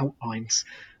own outlines.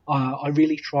 I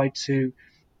really tried to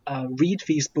read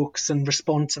these books and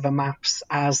respond to the maps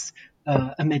as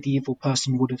a medieval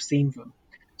person would have seen them.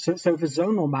 So the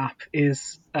zonal map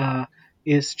is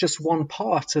just one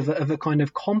part of a kind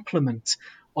of complement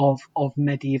of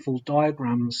medieval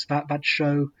diagrams that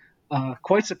show,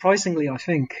 quite surprisingly, I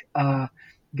think,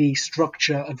 the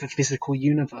structure of the physical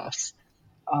universe.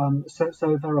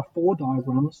 So there are 4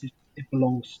 diagrams it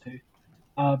belongs to.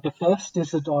 The first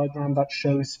is a diagram that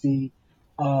shows the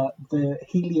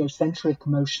heliocentric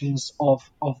motions of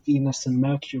Venus and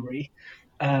Mercury.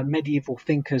 Medieval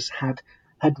thinkers had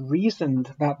reasoned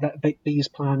that these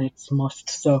planets must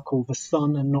circle the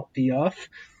sun and not the Earth,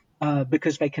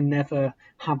 because they can never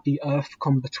have the Earth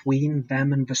come between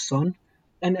them and the sun.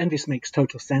 And this makes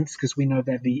total sense because we know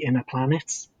they're the inner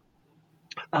planets.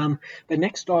 The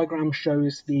next diagram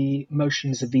shows the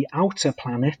motions of the outer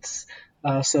planets.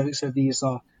 So these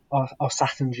are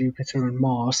Saturn, Jupiter, and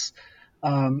Mars.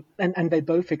 And they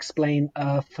both explain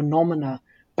phenomena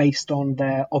based on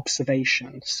their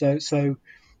observation. It's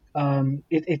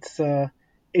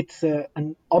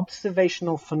an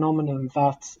observational phenomenon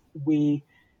that we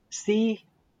see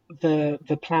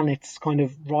the planets kind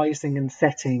of rising and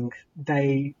setting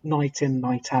night in,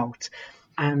 night out,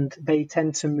 and they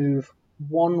tend to move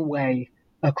one way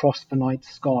across the night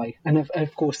sky. And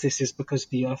of course, this is because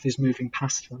the Earth is moving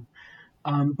past them.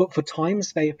 But for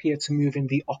times, they appear to move in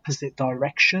the opposite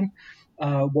direction,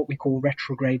 what we call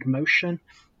retrograde motion.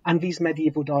 And these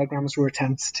medieval diagrams were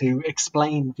attempts to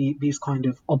explain these kind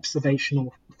of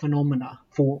observational phenomena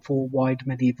for wide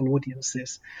medieval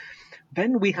audiences.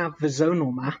 Then we have the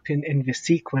zonal map in this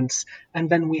sequence, and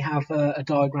then we have a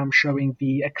diagram showing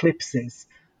the eclipses.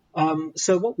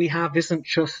 So what we have isn't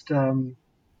just a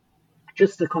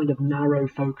kind of narrow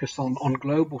focus on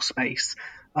global space,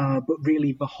 but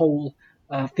really the whole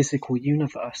physical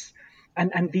universe.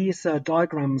 And these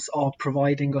diagrams are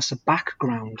providing us a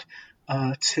background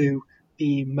to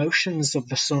the motions of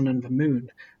the sun and the moon,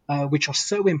 which are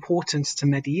so important to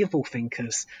medieval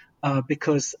thinkers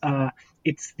because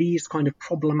it's these kind of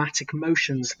problematic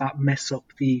motions that mess up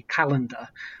the calendar.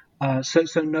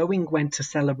 So knowing when to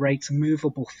celebrate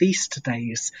movable feast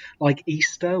days like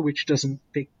Easter, which doesn't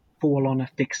fall on a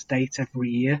fixed date every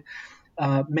year,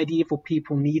 medieval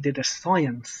people needed a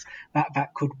science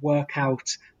that could work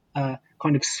out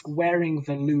kind of squaring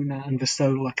the lunar and the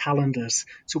solar calendars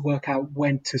to work out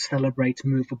when to celebrate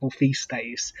movable feast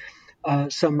days.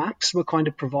 So maps were kind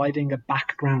of providing a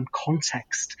background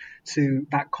context to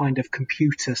that kind of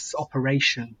computus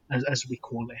operation, as we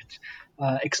call it,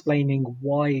 explaining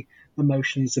why the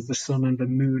motions of the sun and the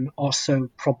moon are so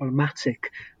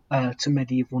problematic to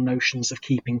medieval notions of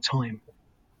keeping time.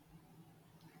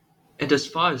 And as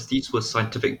far as these were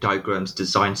scientific diagrams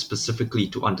designed specifically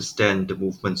to understand the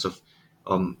movements of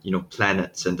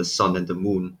planets and the sun and the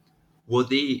moon, were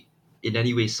they in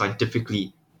any way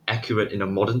scientifically accurate in a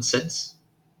modern sense?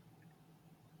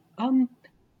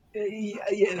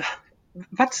 Yeah,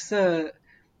 that's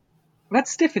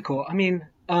difficult. I mean,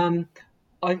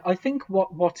 I think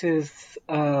what's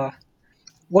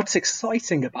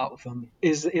exciting about them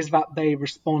is that they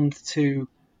respond to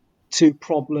to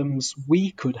problems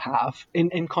we could have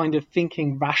in kind of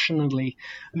thinking rationally,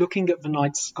 looking at the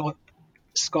night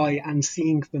sky and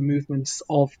seeing the movements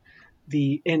of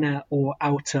the inner or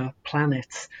outer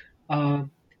planets.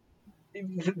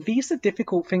 These are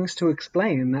difficult things to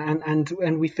explain,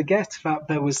 and we forget that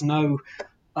there was no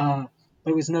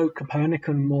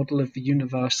Copernican model of the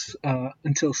universe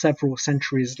until several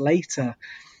centuries later,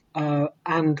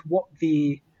 and what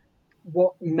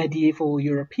medieval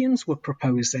Europeans were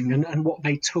proposing and what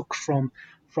they took from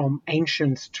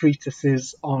ancient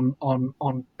treatises on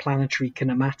planetary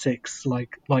kinematics,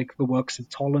 like the works of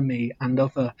Ptolemy and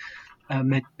other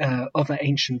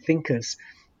ancient thinkers.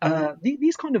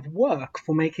 These kind of work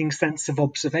for making sense of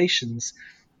observations,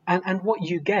 and what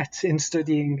you get in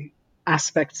studying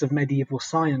aspects of medieval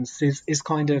science is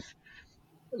kind of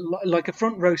like a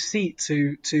front row seat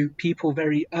to people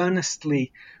very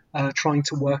earnestly trying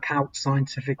to work out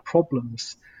scientific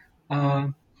problems.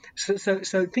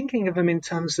 So thinking of them in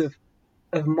terms of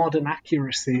modern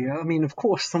accuracy, I mean, of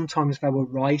course, sometimes they were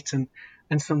right and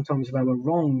sometimes they were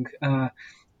wrong.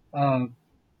 And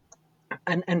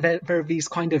there are these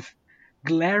kind of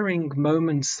glaring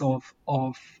moments of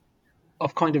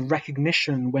kind of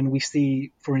recognition when we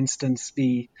see, for instance,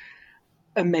 a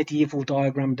medieval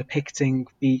diagram depicting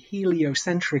the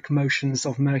heliocentric motions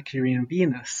of Mercury and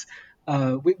Venus,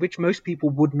 which most people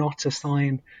would not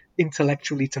assign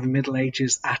intellectually to the Middle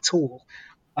Ages at all.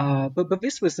 But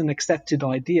this was an accepted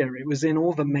idea. It was in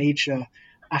all the major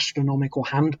astronomical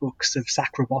handbooks of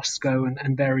Sacrobosco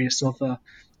and various other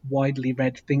widely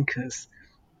read thinkers.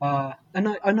 And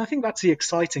I think that's the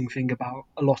exciting thing about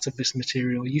a lot of this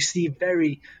material. You see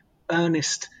very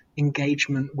earnest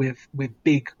engagement with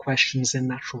big questions in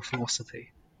natural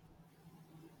philosophy.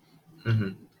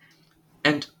 Mm-hmm.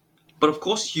 But of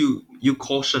course, you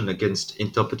caution against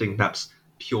interpreting maps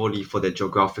purely for their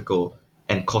geographical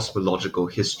and cosmological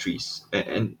histories,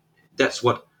 and that's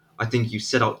what I think you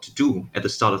set out to do at the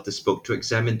start of this book, to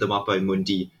examine the Mapae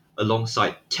Mundi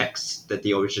alongside texts that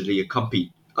they originally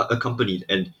accompanied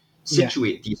and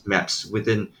situate these maps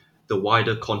within the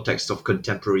wider context of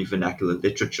contemporary vernacular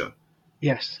literature.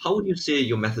 Yes. How would you say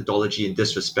your methodology in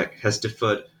this respect has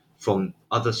differed from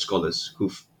other scholars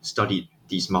who've studied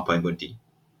these Mapae Mundi?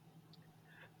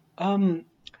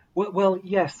 Well,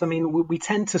 yes. I mean, we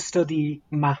tend to study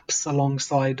maps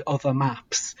alongside other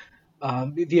maps.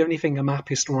 The only thing a map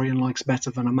historian likes better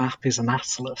than a map is an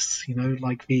atlas,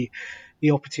 like the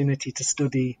opportunity to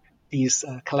study these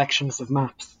collections of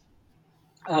maps.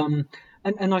 And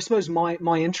I suppose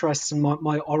my interest and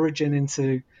my origin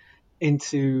into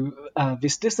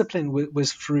this discipline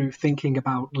was through thinking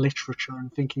about literature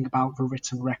and thinking about the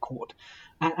written record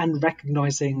and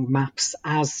recognizing maps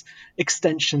as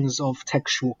extensions of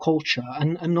textual culture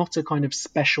and not a kind of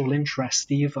special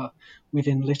interest either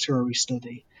within literary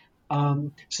study.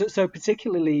 So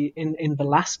particularly in the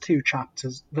last three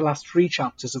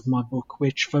chapters of my book,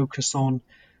 which focus on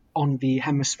the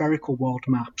hemispherical world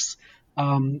maps,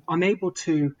 I'm able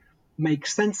to make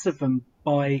sense of them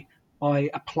by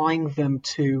applying them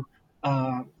to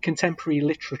contemporary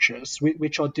literatures,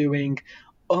 which are doing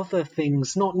other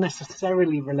things not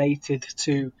necessarily related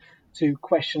to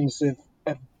questions of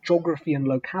geography and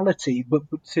locality, but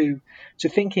to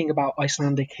thinking about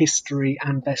Icelandic history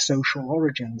and their social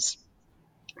origins.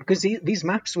 Because these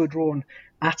maps were drawn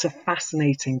at a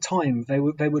fascinating time. They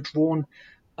were drawn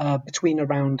between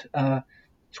around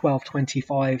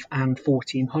 1225 and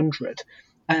 1400,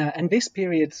 and this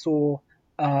period saw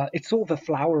the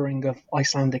flowering of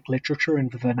Icelandic literature in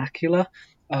the vernacular,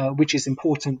 which is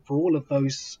important for all of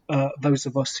those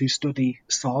of us who study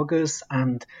sagas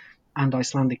and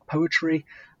Icelandic poetry.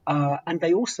 And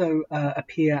they also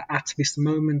appear at this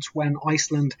moment when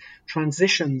Iceland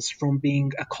transitions from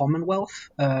being a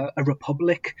commonwealth, a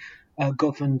republic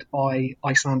governed by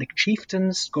Icelandic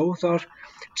chieftains, Goðar,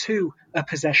 to a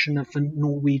possession of the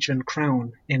Norwegian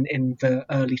crown in the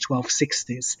early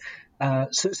 1260s.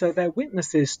 So they're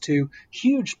witnesses to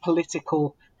huge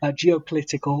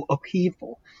geopolitical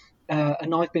upheaval.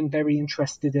 And I've been very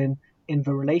interested in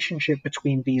the relationship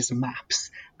between these maps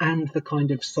and the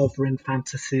kind of sovereign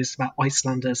fantasies that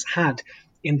Icelanders had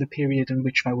in the period in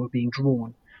which they were being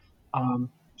drawn.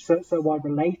 So I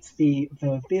relate the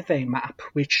Viðey map,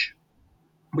 which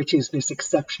is this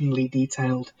exceptionally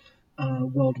detailed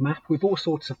world map with all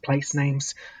sorts of place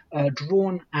names,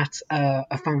 drawn at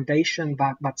a foundation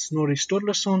that Snorri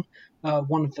Sturluson,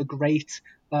 one of the great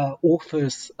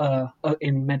authors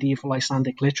in medieval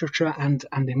Icelandic literature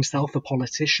and himself a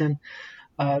politician,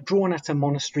 drawn at a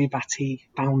monastery that he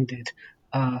founded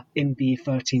in the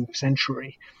 13th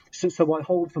century. So I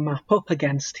hold the map up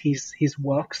against his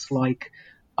works like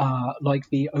like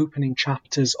the opening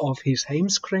chapters of his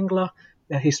Heimskringla,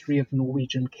 the history of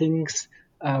Norwegian kings,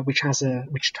 which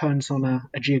turns on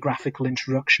a geographical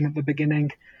introduction at the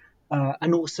beginning,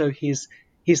 and also his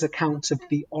account of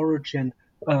the origin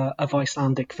of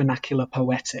Icelandic vernacular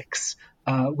poetics,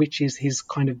 which is his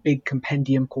kind of big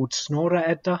compendium called Snorra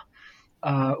Edda,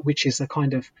 which is a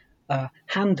kind of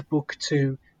handbook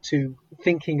to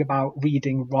thinking about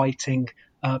reading, writing,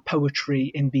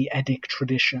 poetry in the Eddic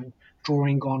tradition,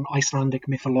 drawing on Icelandic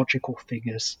mythological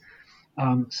figures.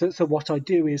 So what I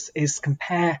do is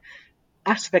compare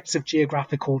aspects of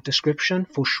geographical description,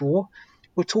 for sure,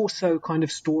 but also kind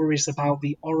of stories about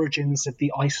the origins of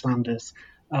the Icelanders.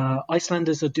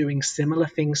 Icelanders are doing similar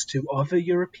things to other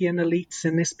European elites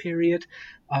in this period,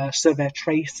 so they're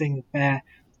tracing their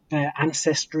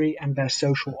ancestry and their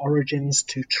social origins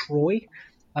to Troy.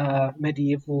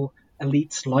 Medieval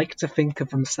elites like to think of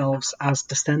themselves as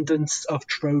descendants of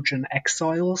Trojan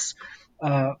exiles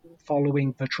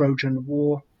following the Trojan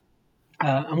War.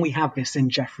 And we have this in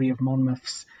Geoffrey of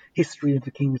Monmouth's History of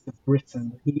the Kings of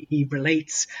Britain. He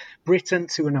relates Britain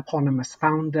to an eponymous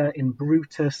founder in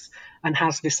Brutus and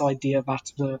has this idea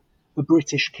that the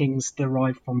British kings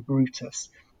derive from Brutus.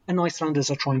 And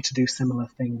Icelanders are trying to do similar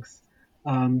things.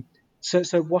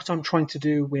 So what I'm trying to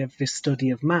do with this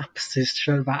study of maps is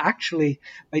show that actually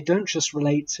they don't just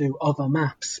relate to other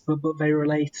maps, but they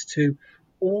relate to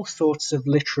all sorts of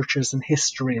literatures and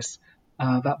histories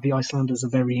that the Icelanders are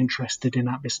very interested in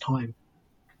at this time.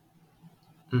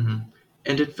 Mm-hmm.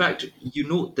 And in fact, you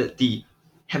note that the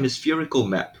hemispherical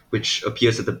map, which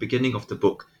appears at the beginning of the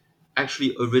book,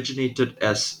 actually originated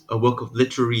as a work of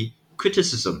literary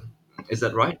criticism. Is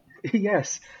that right?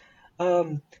 Yes.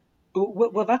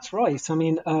 Well, that's right. I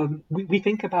mean, we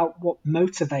think about what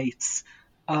motivates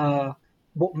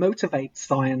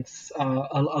science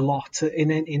a lot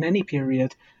in any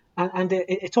period, and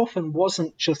it often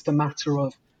wasn't just a matter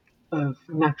of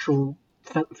natural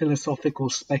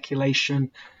philosophical speculation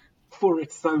for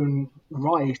its own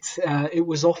right. It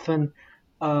was often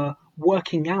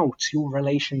working out your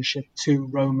relationship to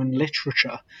Roman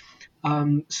literature.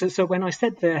 So when I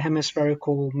said the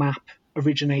hemispherical map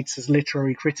originates as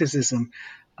literary criticism,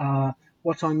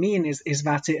 what I mean is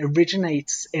that it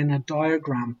originates in a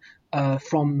diagram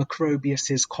from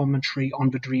Macrobius's commentary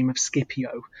on the Dream of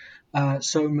Scipio.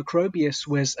 So Macrobius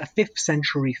was a 5th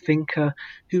century thinker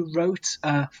who wrote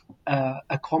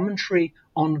a commentary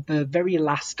on the very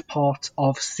last part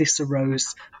of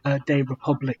Cicero's De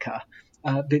Republica,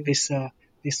 this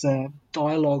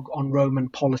dialogue on Roman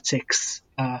politics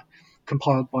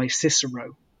compiled by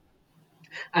Cicero.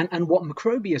 And what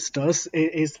Macrobius does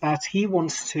is that he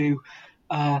wants to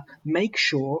make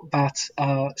sure that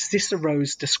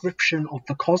Cicero's description of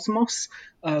the cosmos,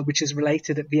 which is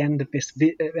related at the end of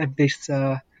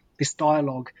this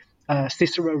dialogue,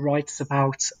 Cicero writes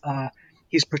about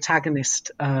his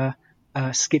protagonist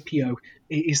Scipio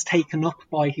is taken up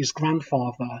by his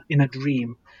grandfather in a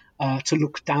dream to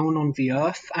look down on the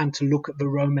earth and to look at the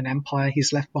Roman Empire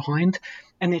he's left behind,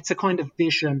 and it's a kind of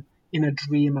vision in a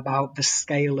dream about the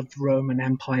scale of the Roman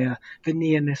Empire, the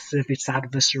nearness of its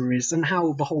adversaries, and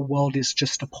how the whole world is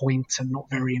just a point and not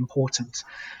very important.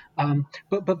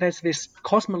 But there's this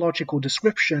cosmological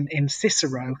description in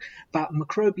Cicero that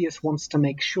Macrobius wants to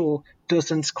make sure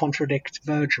doesn't contradict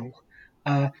Virgil.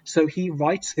 So he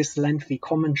writes this lengthy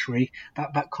commentary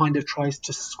that kind of tries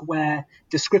to square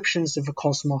descriptions of the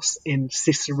cosmos in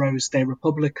Cicero's De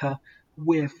Republica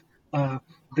with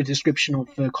the description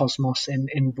of the cosmos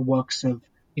in the works of,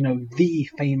 the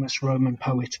famous Roman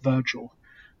poet Virgil.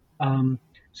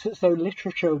 So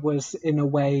literature was, in a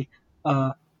way,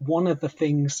 one of the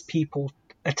things people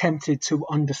attempted to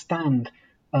understand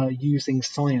using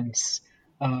science,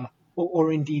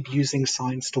 or indeed using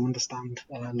science to understand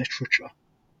literature.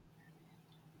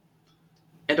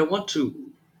 And I want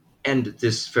to end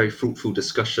this very fruitful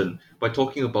discussion by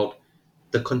talking about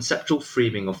the conceptual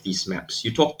framing of these maps.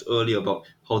 You talked earlier about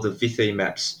how the Vithei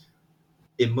maps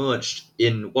emerged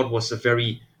in what was a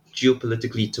very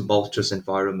geopolitically tumultuous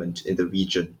environment in the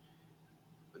region.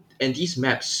 And these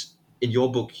maps, in your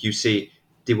book, you say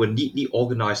they were neatly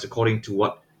organized according to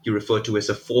what you refer to as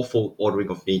a fourfold ordering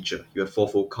of nature. You have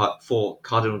four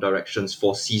cardinal directions,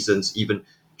 4 seasons, even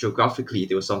geographically,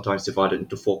 they were sometimes divided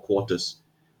into 4 quarters.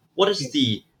 What is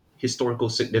the historical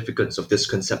significance of this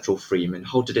conceptual frame, and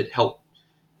how did it help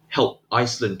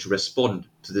Iceland to respond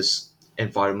to this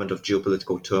environment of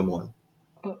geopolitical turmoil?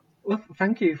 Well,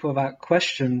 thank you for that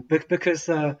question, because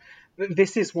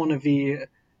this is one of the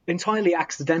entirely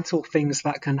accidental things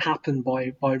that can happen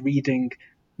by reading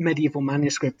medieval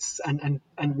manuscripts and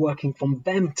working from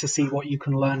them to see what you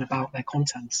can learn about their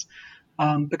contents.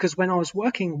 Because when I was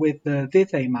working with the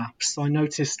Vive maps, I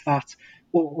noticed that,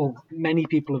 or many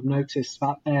people have noticed,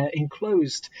 that they're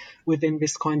enclosed within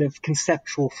this kind of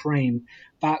conceptual frame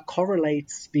that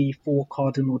correlates the four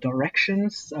cardinal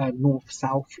directions, north,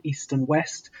 south, east, and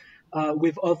west,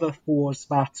 with other fours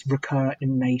that recur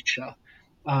in nature.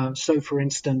 So, for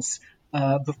instance,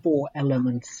 the four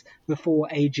elements, the four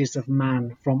ages of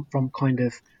man, from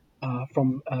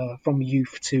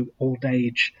youth to old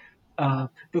age.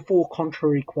 The four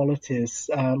contrary qualities,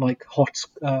 like hot,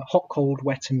 cold,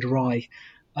 wet, and dry.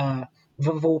 The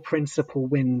four principal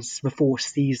winds, the four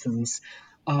seasons.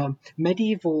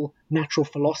 Medieval natural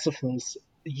philosophers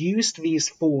used these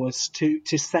fours to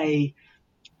say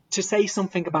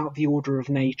something about the order of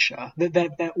nature.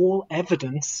 They're all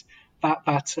evidence that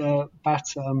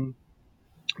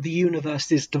the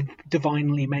universe is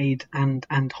divinely made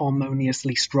and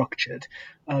harmoniously structured.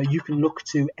 You can look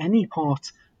to any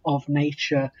part of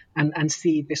nature and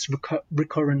see this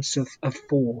recurrence of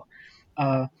four.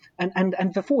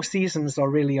 And the four seasons are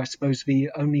really, I suppose,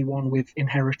 the only one we've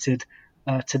inherited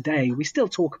today. We still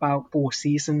talk about four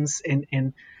seasons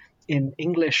in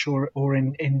English or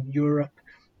in Europe,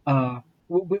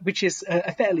 which is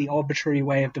a fairly arbitrary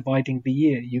way of dividing the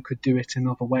year. You could do it in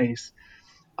other ways.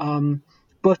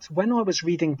 But when I was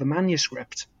reading the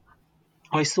manuscript,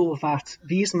 I saw that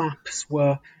these maps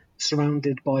were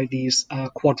surrounded by these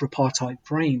quadripartite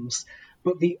frames,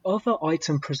 but the other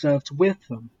item preserved with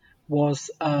them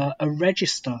was a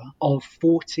register of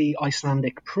 40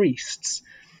 Icelandic priests,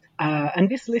 and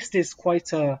this list is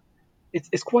quite a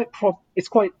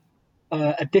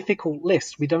difficult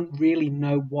list. We don't really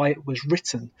know why it was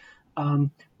written,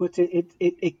 but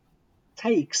it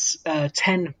takes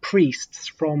 10 priests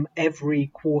from every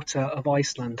quarter of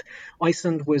Iceland.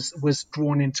 Iceland was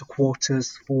drawn into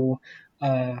quarters for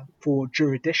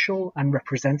juridical and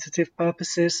representative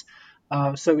purposes.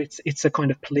 So it's a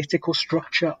kind of political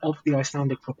structure of the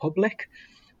Icelandic Republic.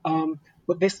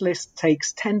 But this list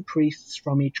takes 10 priests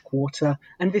from each quarter,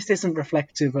 and this isn't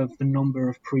reflective of the number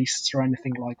of priests or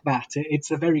anything like that.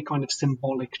 It's a very kind of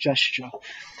symbolic gesture.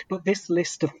 But this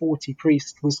list of 40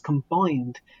 priests was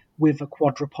combined with a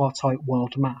quadripartite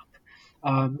world map.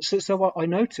 So I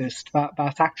noticed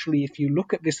that actually, if you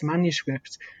look at this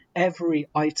manuscript, every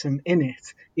item in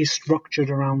it is structured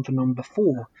around the number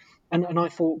 4. And I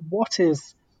thought, what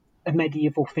is a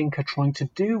medieval thinker trying to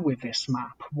do with this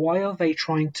map? Why are they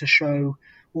trying to show,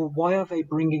 or why are they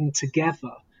bringing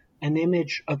together an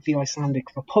image of the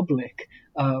Icelandic Republic,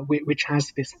 which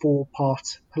has this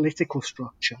 4-part political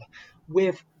structure,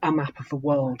 with a map of the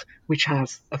world which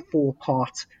has a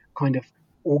 4-part kind of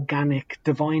organic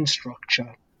divine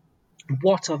structure?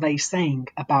 What are they saying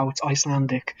about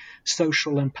Icelandic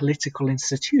social and political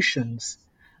institutions?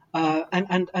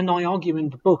 And I argue in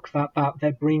the book that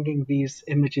they're bringing these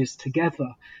images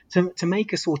together to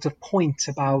make a sort of point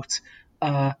about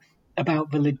the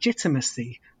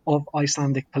legitimacy of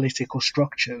Icelandic political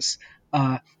structures.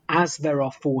 As there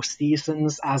are 4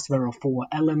 seasons, as there are 4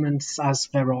 elements, as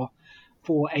there are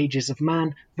 4 ages of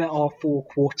man, there are 4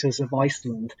 quarters of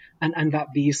Iceland, and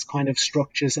that these kind of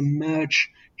structures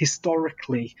emerge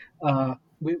historically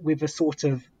with a sort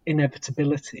of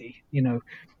inevitability,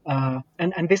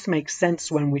 and this makes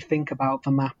sense when we think about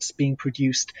the maps being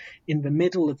produced in the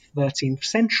middle of the 13th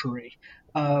century,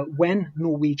 when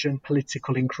Norwegian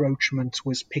political encroachment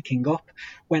was picking up,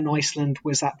 when Iceland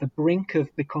was at the brink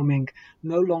of becoming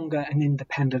no longer an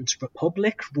independent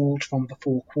republic ruled from the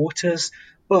 4 quarters,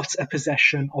 but a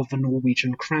possession of the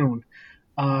Norwegian crown.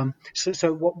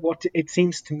 So what it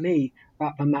seems to me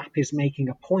that the map is making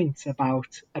a point about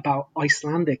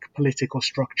Icelandic political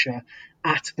structure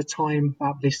at the time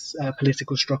that this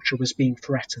political structure was being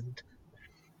threatened.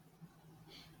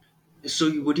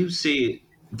 So would you say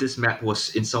this map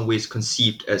was in some ways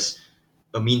conceived as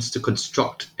a means to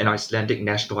construct an Icelandic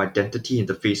national identity in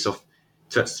the face of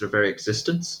threats to their very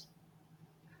existence?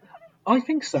 I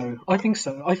think so. I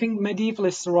think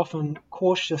medievalists are often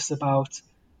cautious about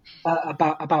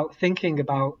thinking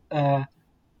about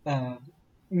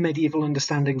medieval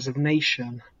understandings of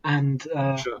nation and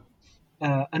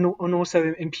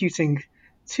also imputing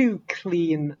too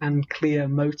clean and clear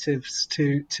motives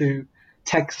to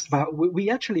texts that we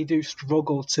actually do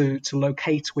struggle to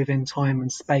locate within time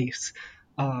and space.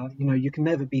 You can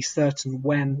never be certain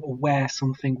when or where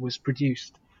something was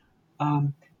produced.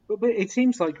 But it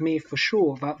seems like me for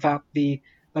sure that the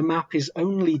map is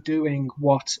only doing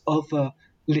what other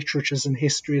literatures and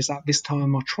histories at this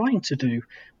time are trying to do,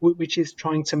 which is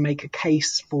trying to make a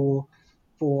case for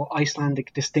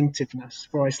Icelandic distinctiveness,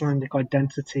 for Icelandic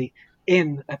identity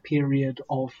in a period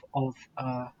of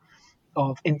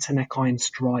internecine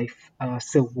strife,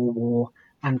 civil war,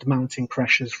 and mounting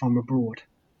pressures from abroad.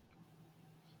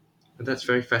 And that's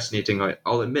very fascinating.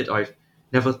 I'll admit I've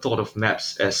never thought of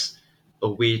maps as a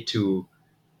way to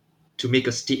make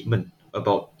a statement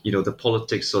about the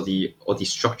politics or the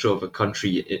structure of a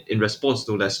country in response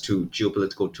no less to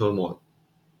geopolitical turmoil.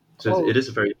 So it is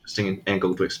a very interesting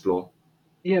angle to explore.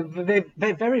 Yeah,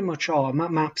 they very much are.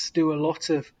 Maps do a lot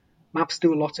of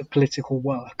political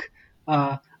work,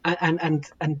 and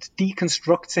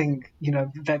deconstructing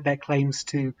their claims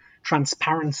to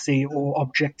transparency or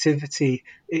objectivity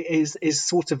is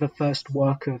sort of the first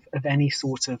work of any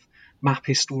sort of map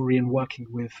historian working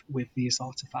with these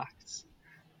artifacts.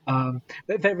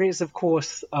 There is of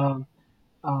course a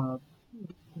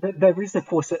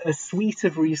suite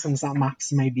of reasons that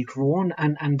maps may be drawn,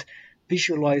 and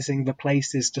visualizing the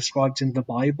places described in the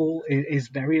Bible is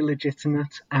very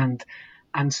legitimate, and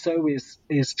so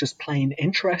is just plain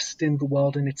interest in the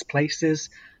world and its places.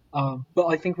 But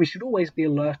I think we should always be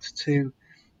alert to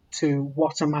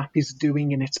what a map is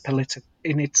doing in its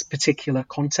particular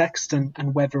context,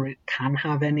 and whether it can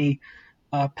have any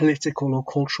political or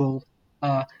cultural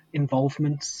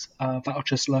involvements that are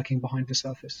just lurking behind the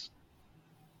surface.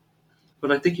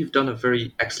 But I think you've done a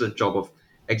very excellent job of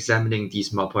examining these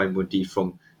Mapai Mundi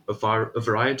from a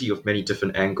variety of many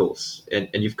different angles. And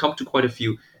you've come to quite a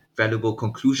few valuable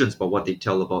conclusions about what they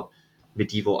tell about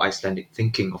medieval Icelandic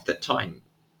thinking of that time.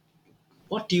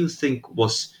 What do you think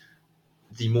was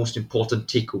the most important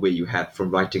takeaway you had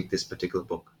from writing this particular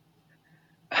book?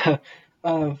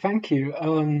 Thank you.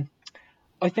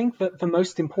 I think that the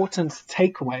most important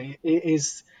takeaway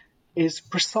is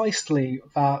precisely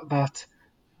that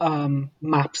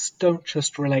maps don't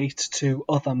just relate to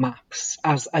other maps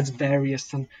as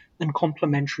various and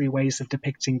complementary ways of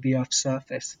depicting the Earth's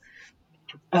surface.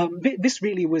 This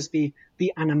really was the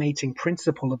animating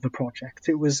principle of the project.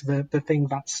 It was the thing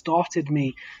that started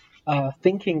me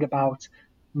thinking about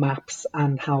maps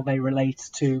and how they relate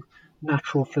to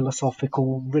natural,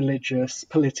 philosophical, religious,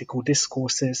 political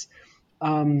discourses.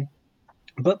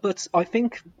 But I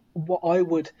think what I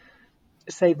would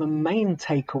say the main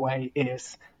takeaway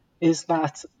is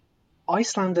that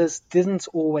Icelanders didn't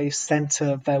always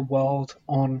center their world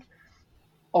on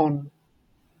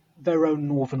their own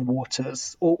northern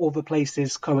waters or the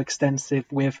places coextensive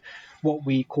with what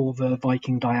we call the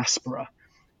Viking diaspora.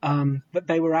 But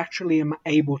they were actually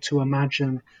able to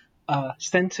imagine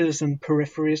centers and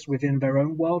peripheries within their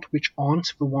own world, which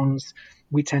aren't the ones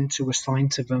we tend to assign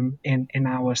to them in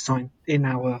our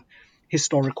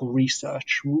historical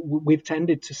research. We've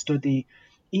tended to study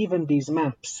even these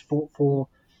maps for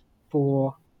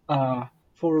a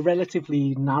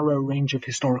relatively narrow range of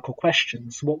historical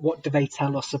questions. What do they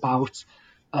tell us about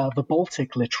the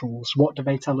Baltic littorals? What do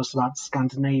they tell us about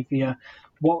Scandinavia?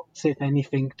 What, if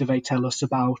anything, do they tell us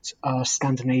about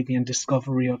Scandinavian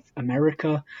discovery of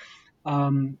America?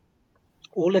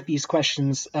 All of these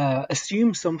questions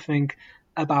assume something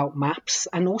about maps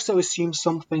and also assume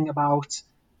something about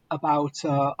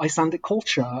Icelandic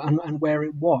culture and where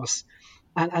it was.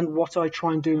 And what I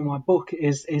try and do in my book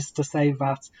is to say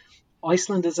that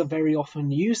Icelanders are very often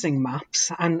using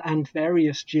maps and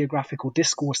various geographical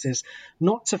discourses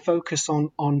not to focus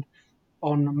on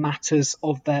matters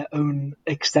of their own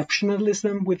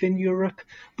exceptionalism within Europe,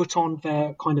 but on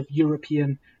their kind of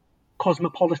European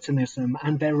cosmopolitanism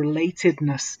and their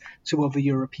relatedness to other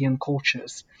European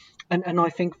cultures. And I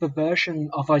think the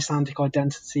version of Icelandic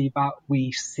identity that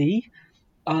we see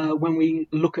when we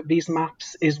look at these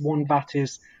maps is one that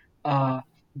is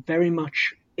very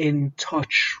much in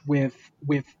touch with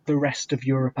the rest of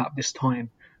Europe at this time.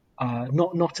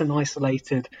 Not an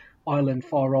isolated island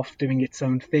far off doing its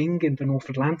own thing in the North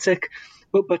Atlantic,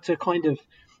 but a kind of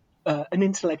an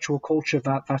intellectual culture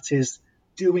that is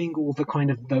doing all the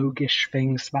kind of voguish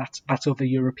things that other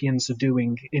Europeans are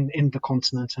doing in the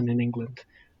continent and in England,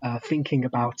 thinking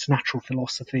about natural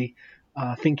philosophy,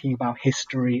 thinking about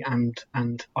history and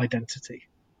identity.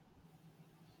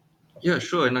 Yeah,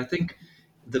 sure. And I think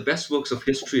the best works of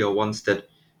history are ones that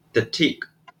take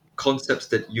concepts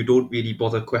that you don't really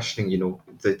bother questioning,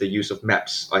 the use of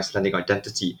maps, Icelandic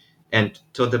identity, and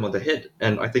turn them on the head.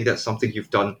 And I think that's something you've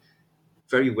done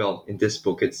very well in this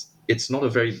book. It's not a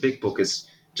very big book. It's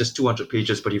just 200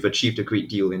 pages, but you've achieved a great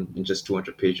deal in just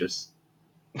 200 pages.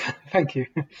 Thank you.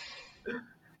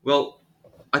 Well,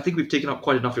 I think we've taken up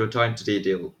quite enough of your time today,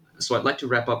 Dale. So I'd like to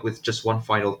wrap up with just one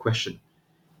final question.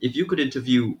 If you could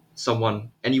interview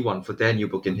anyone for their new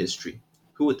book in history,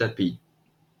 who would that be?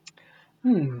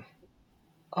 The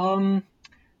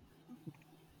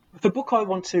book I'd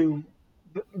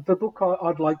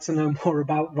like to know more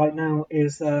about right now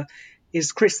is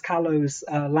is Chris Callow's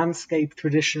Landscape,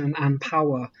 Tradition and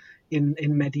Power in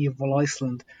medieval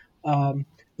Iceland.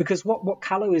 Because what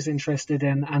Callow is interested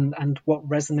in and what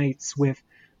resonates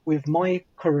with my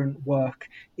current work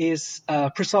is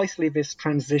precisely this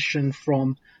transition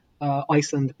from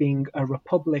Iceland being a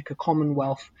republic, a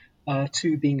commonwealth,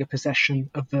 to being a possession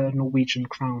of the Norwegian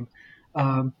crown.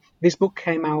 This book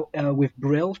came out with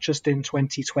Brill just in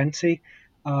 2020,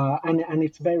 and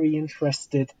it's very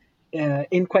interested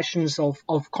in questions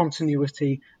of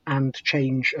continuity and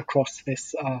change across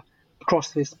this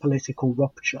political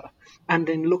rupture, and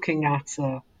in looking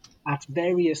at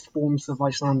various forms of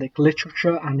Icelandic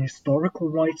literature and historical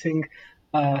writing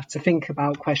to think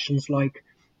about questions like,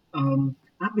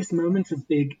 at this moment of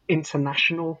big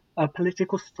international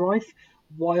political strife,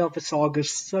 why are the sagas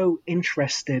so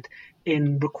interested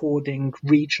in recording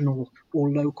regional or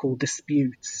local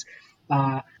disputes?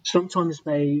 Sometimes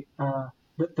the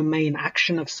main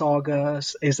action of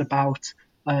sagas is about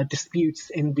disputes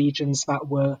in regions that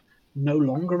were no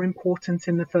longer important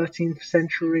in the 13th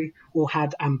century or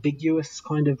had ambiguous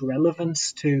kind of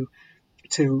relevance to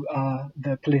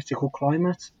the political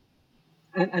climate.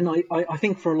 And I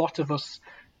think for a lot of us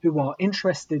who are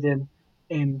interested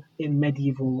in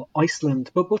medieval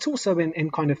Iceland, but also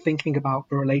in kind of thinking about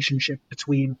the relationship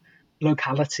between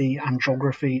locality and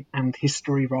geography and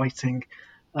history writing,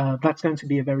 that's going to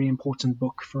be a very important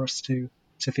book for us to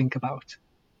think about.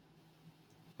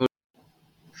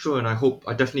 Sure, and I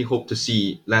definitely hope to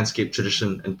see Landscape,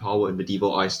 Tradition and Power in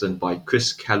Medieval Iceland by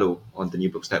Chris Callow on the New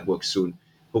Books Network soon.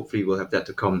 Hopefully we'll have that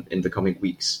to come in the coming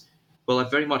weeks. Well, I've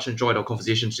very much enjoyed our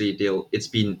conversation today, Dale. It's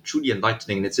been truly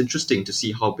enlightening, and it's interesting to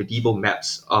see how medieval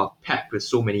maps are packed with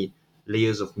so many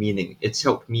layers of meaning. It's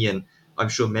helped me, and I'm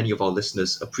sure many of our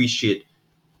listeners, appreciate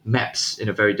maps in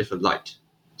a very different light.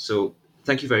 So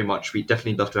thank you very much. We'd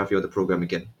definitely love to have you on the program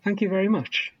again. Thank you very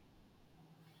much.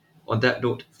 On that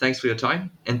note, thanks for your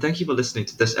time, and thank you for listening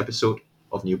to this episode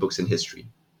of New Books in History.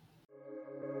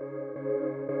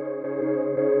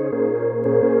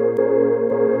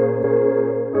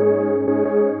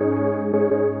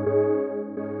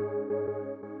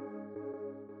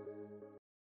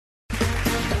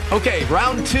 Okay,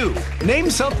 round two. Name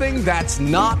something that's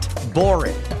not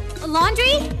boring. A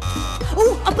laundry?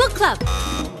 Ooh, a book club.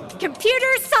 Computer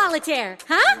solitaire,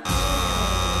 huh?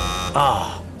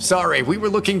 Ah, oh, sorry, we were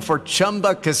looking for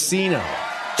Chumba Casino.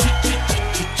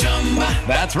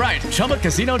 That's right,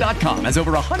 ChumbaCasino.com has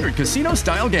over 100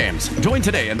 casino-style games. Join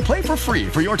today and play for free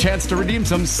for your chance to redeem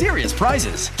some serious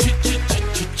prizes.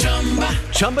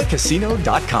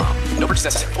 ChumbaCasino.com. No purchase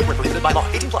necessary. Void where prohibited by law.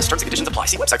 18+. Terms and conditions apply.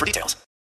 See website for details.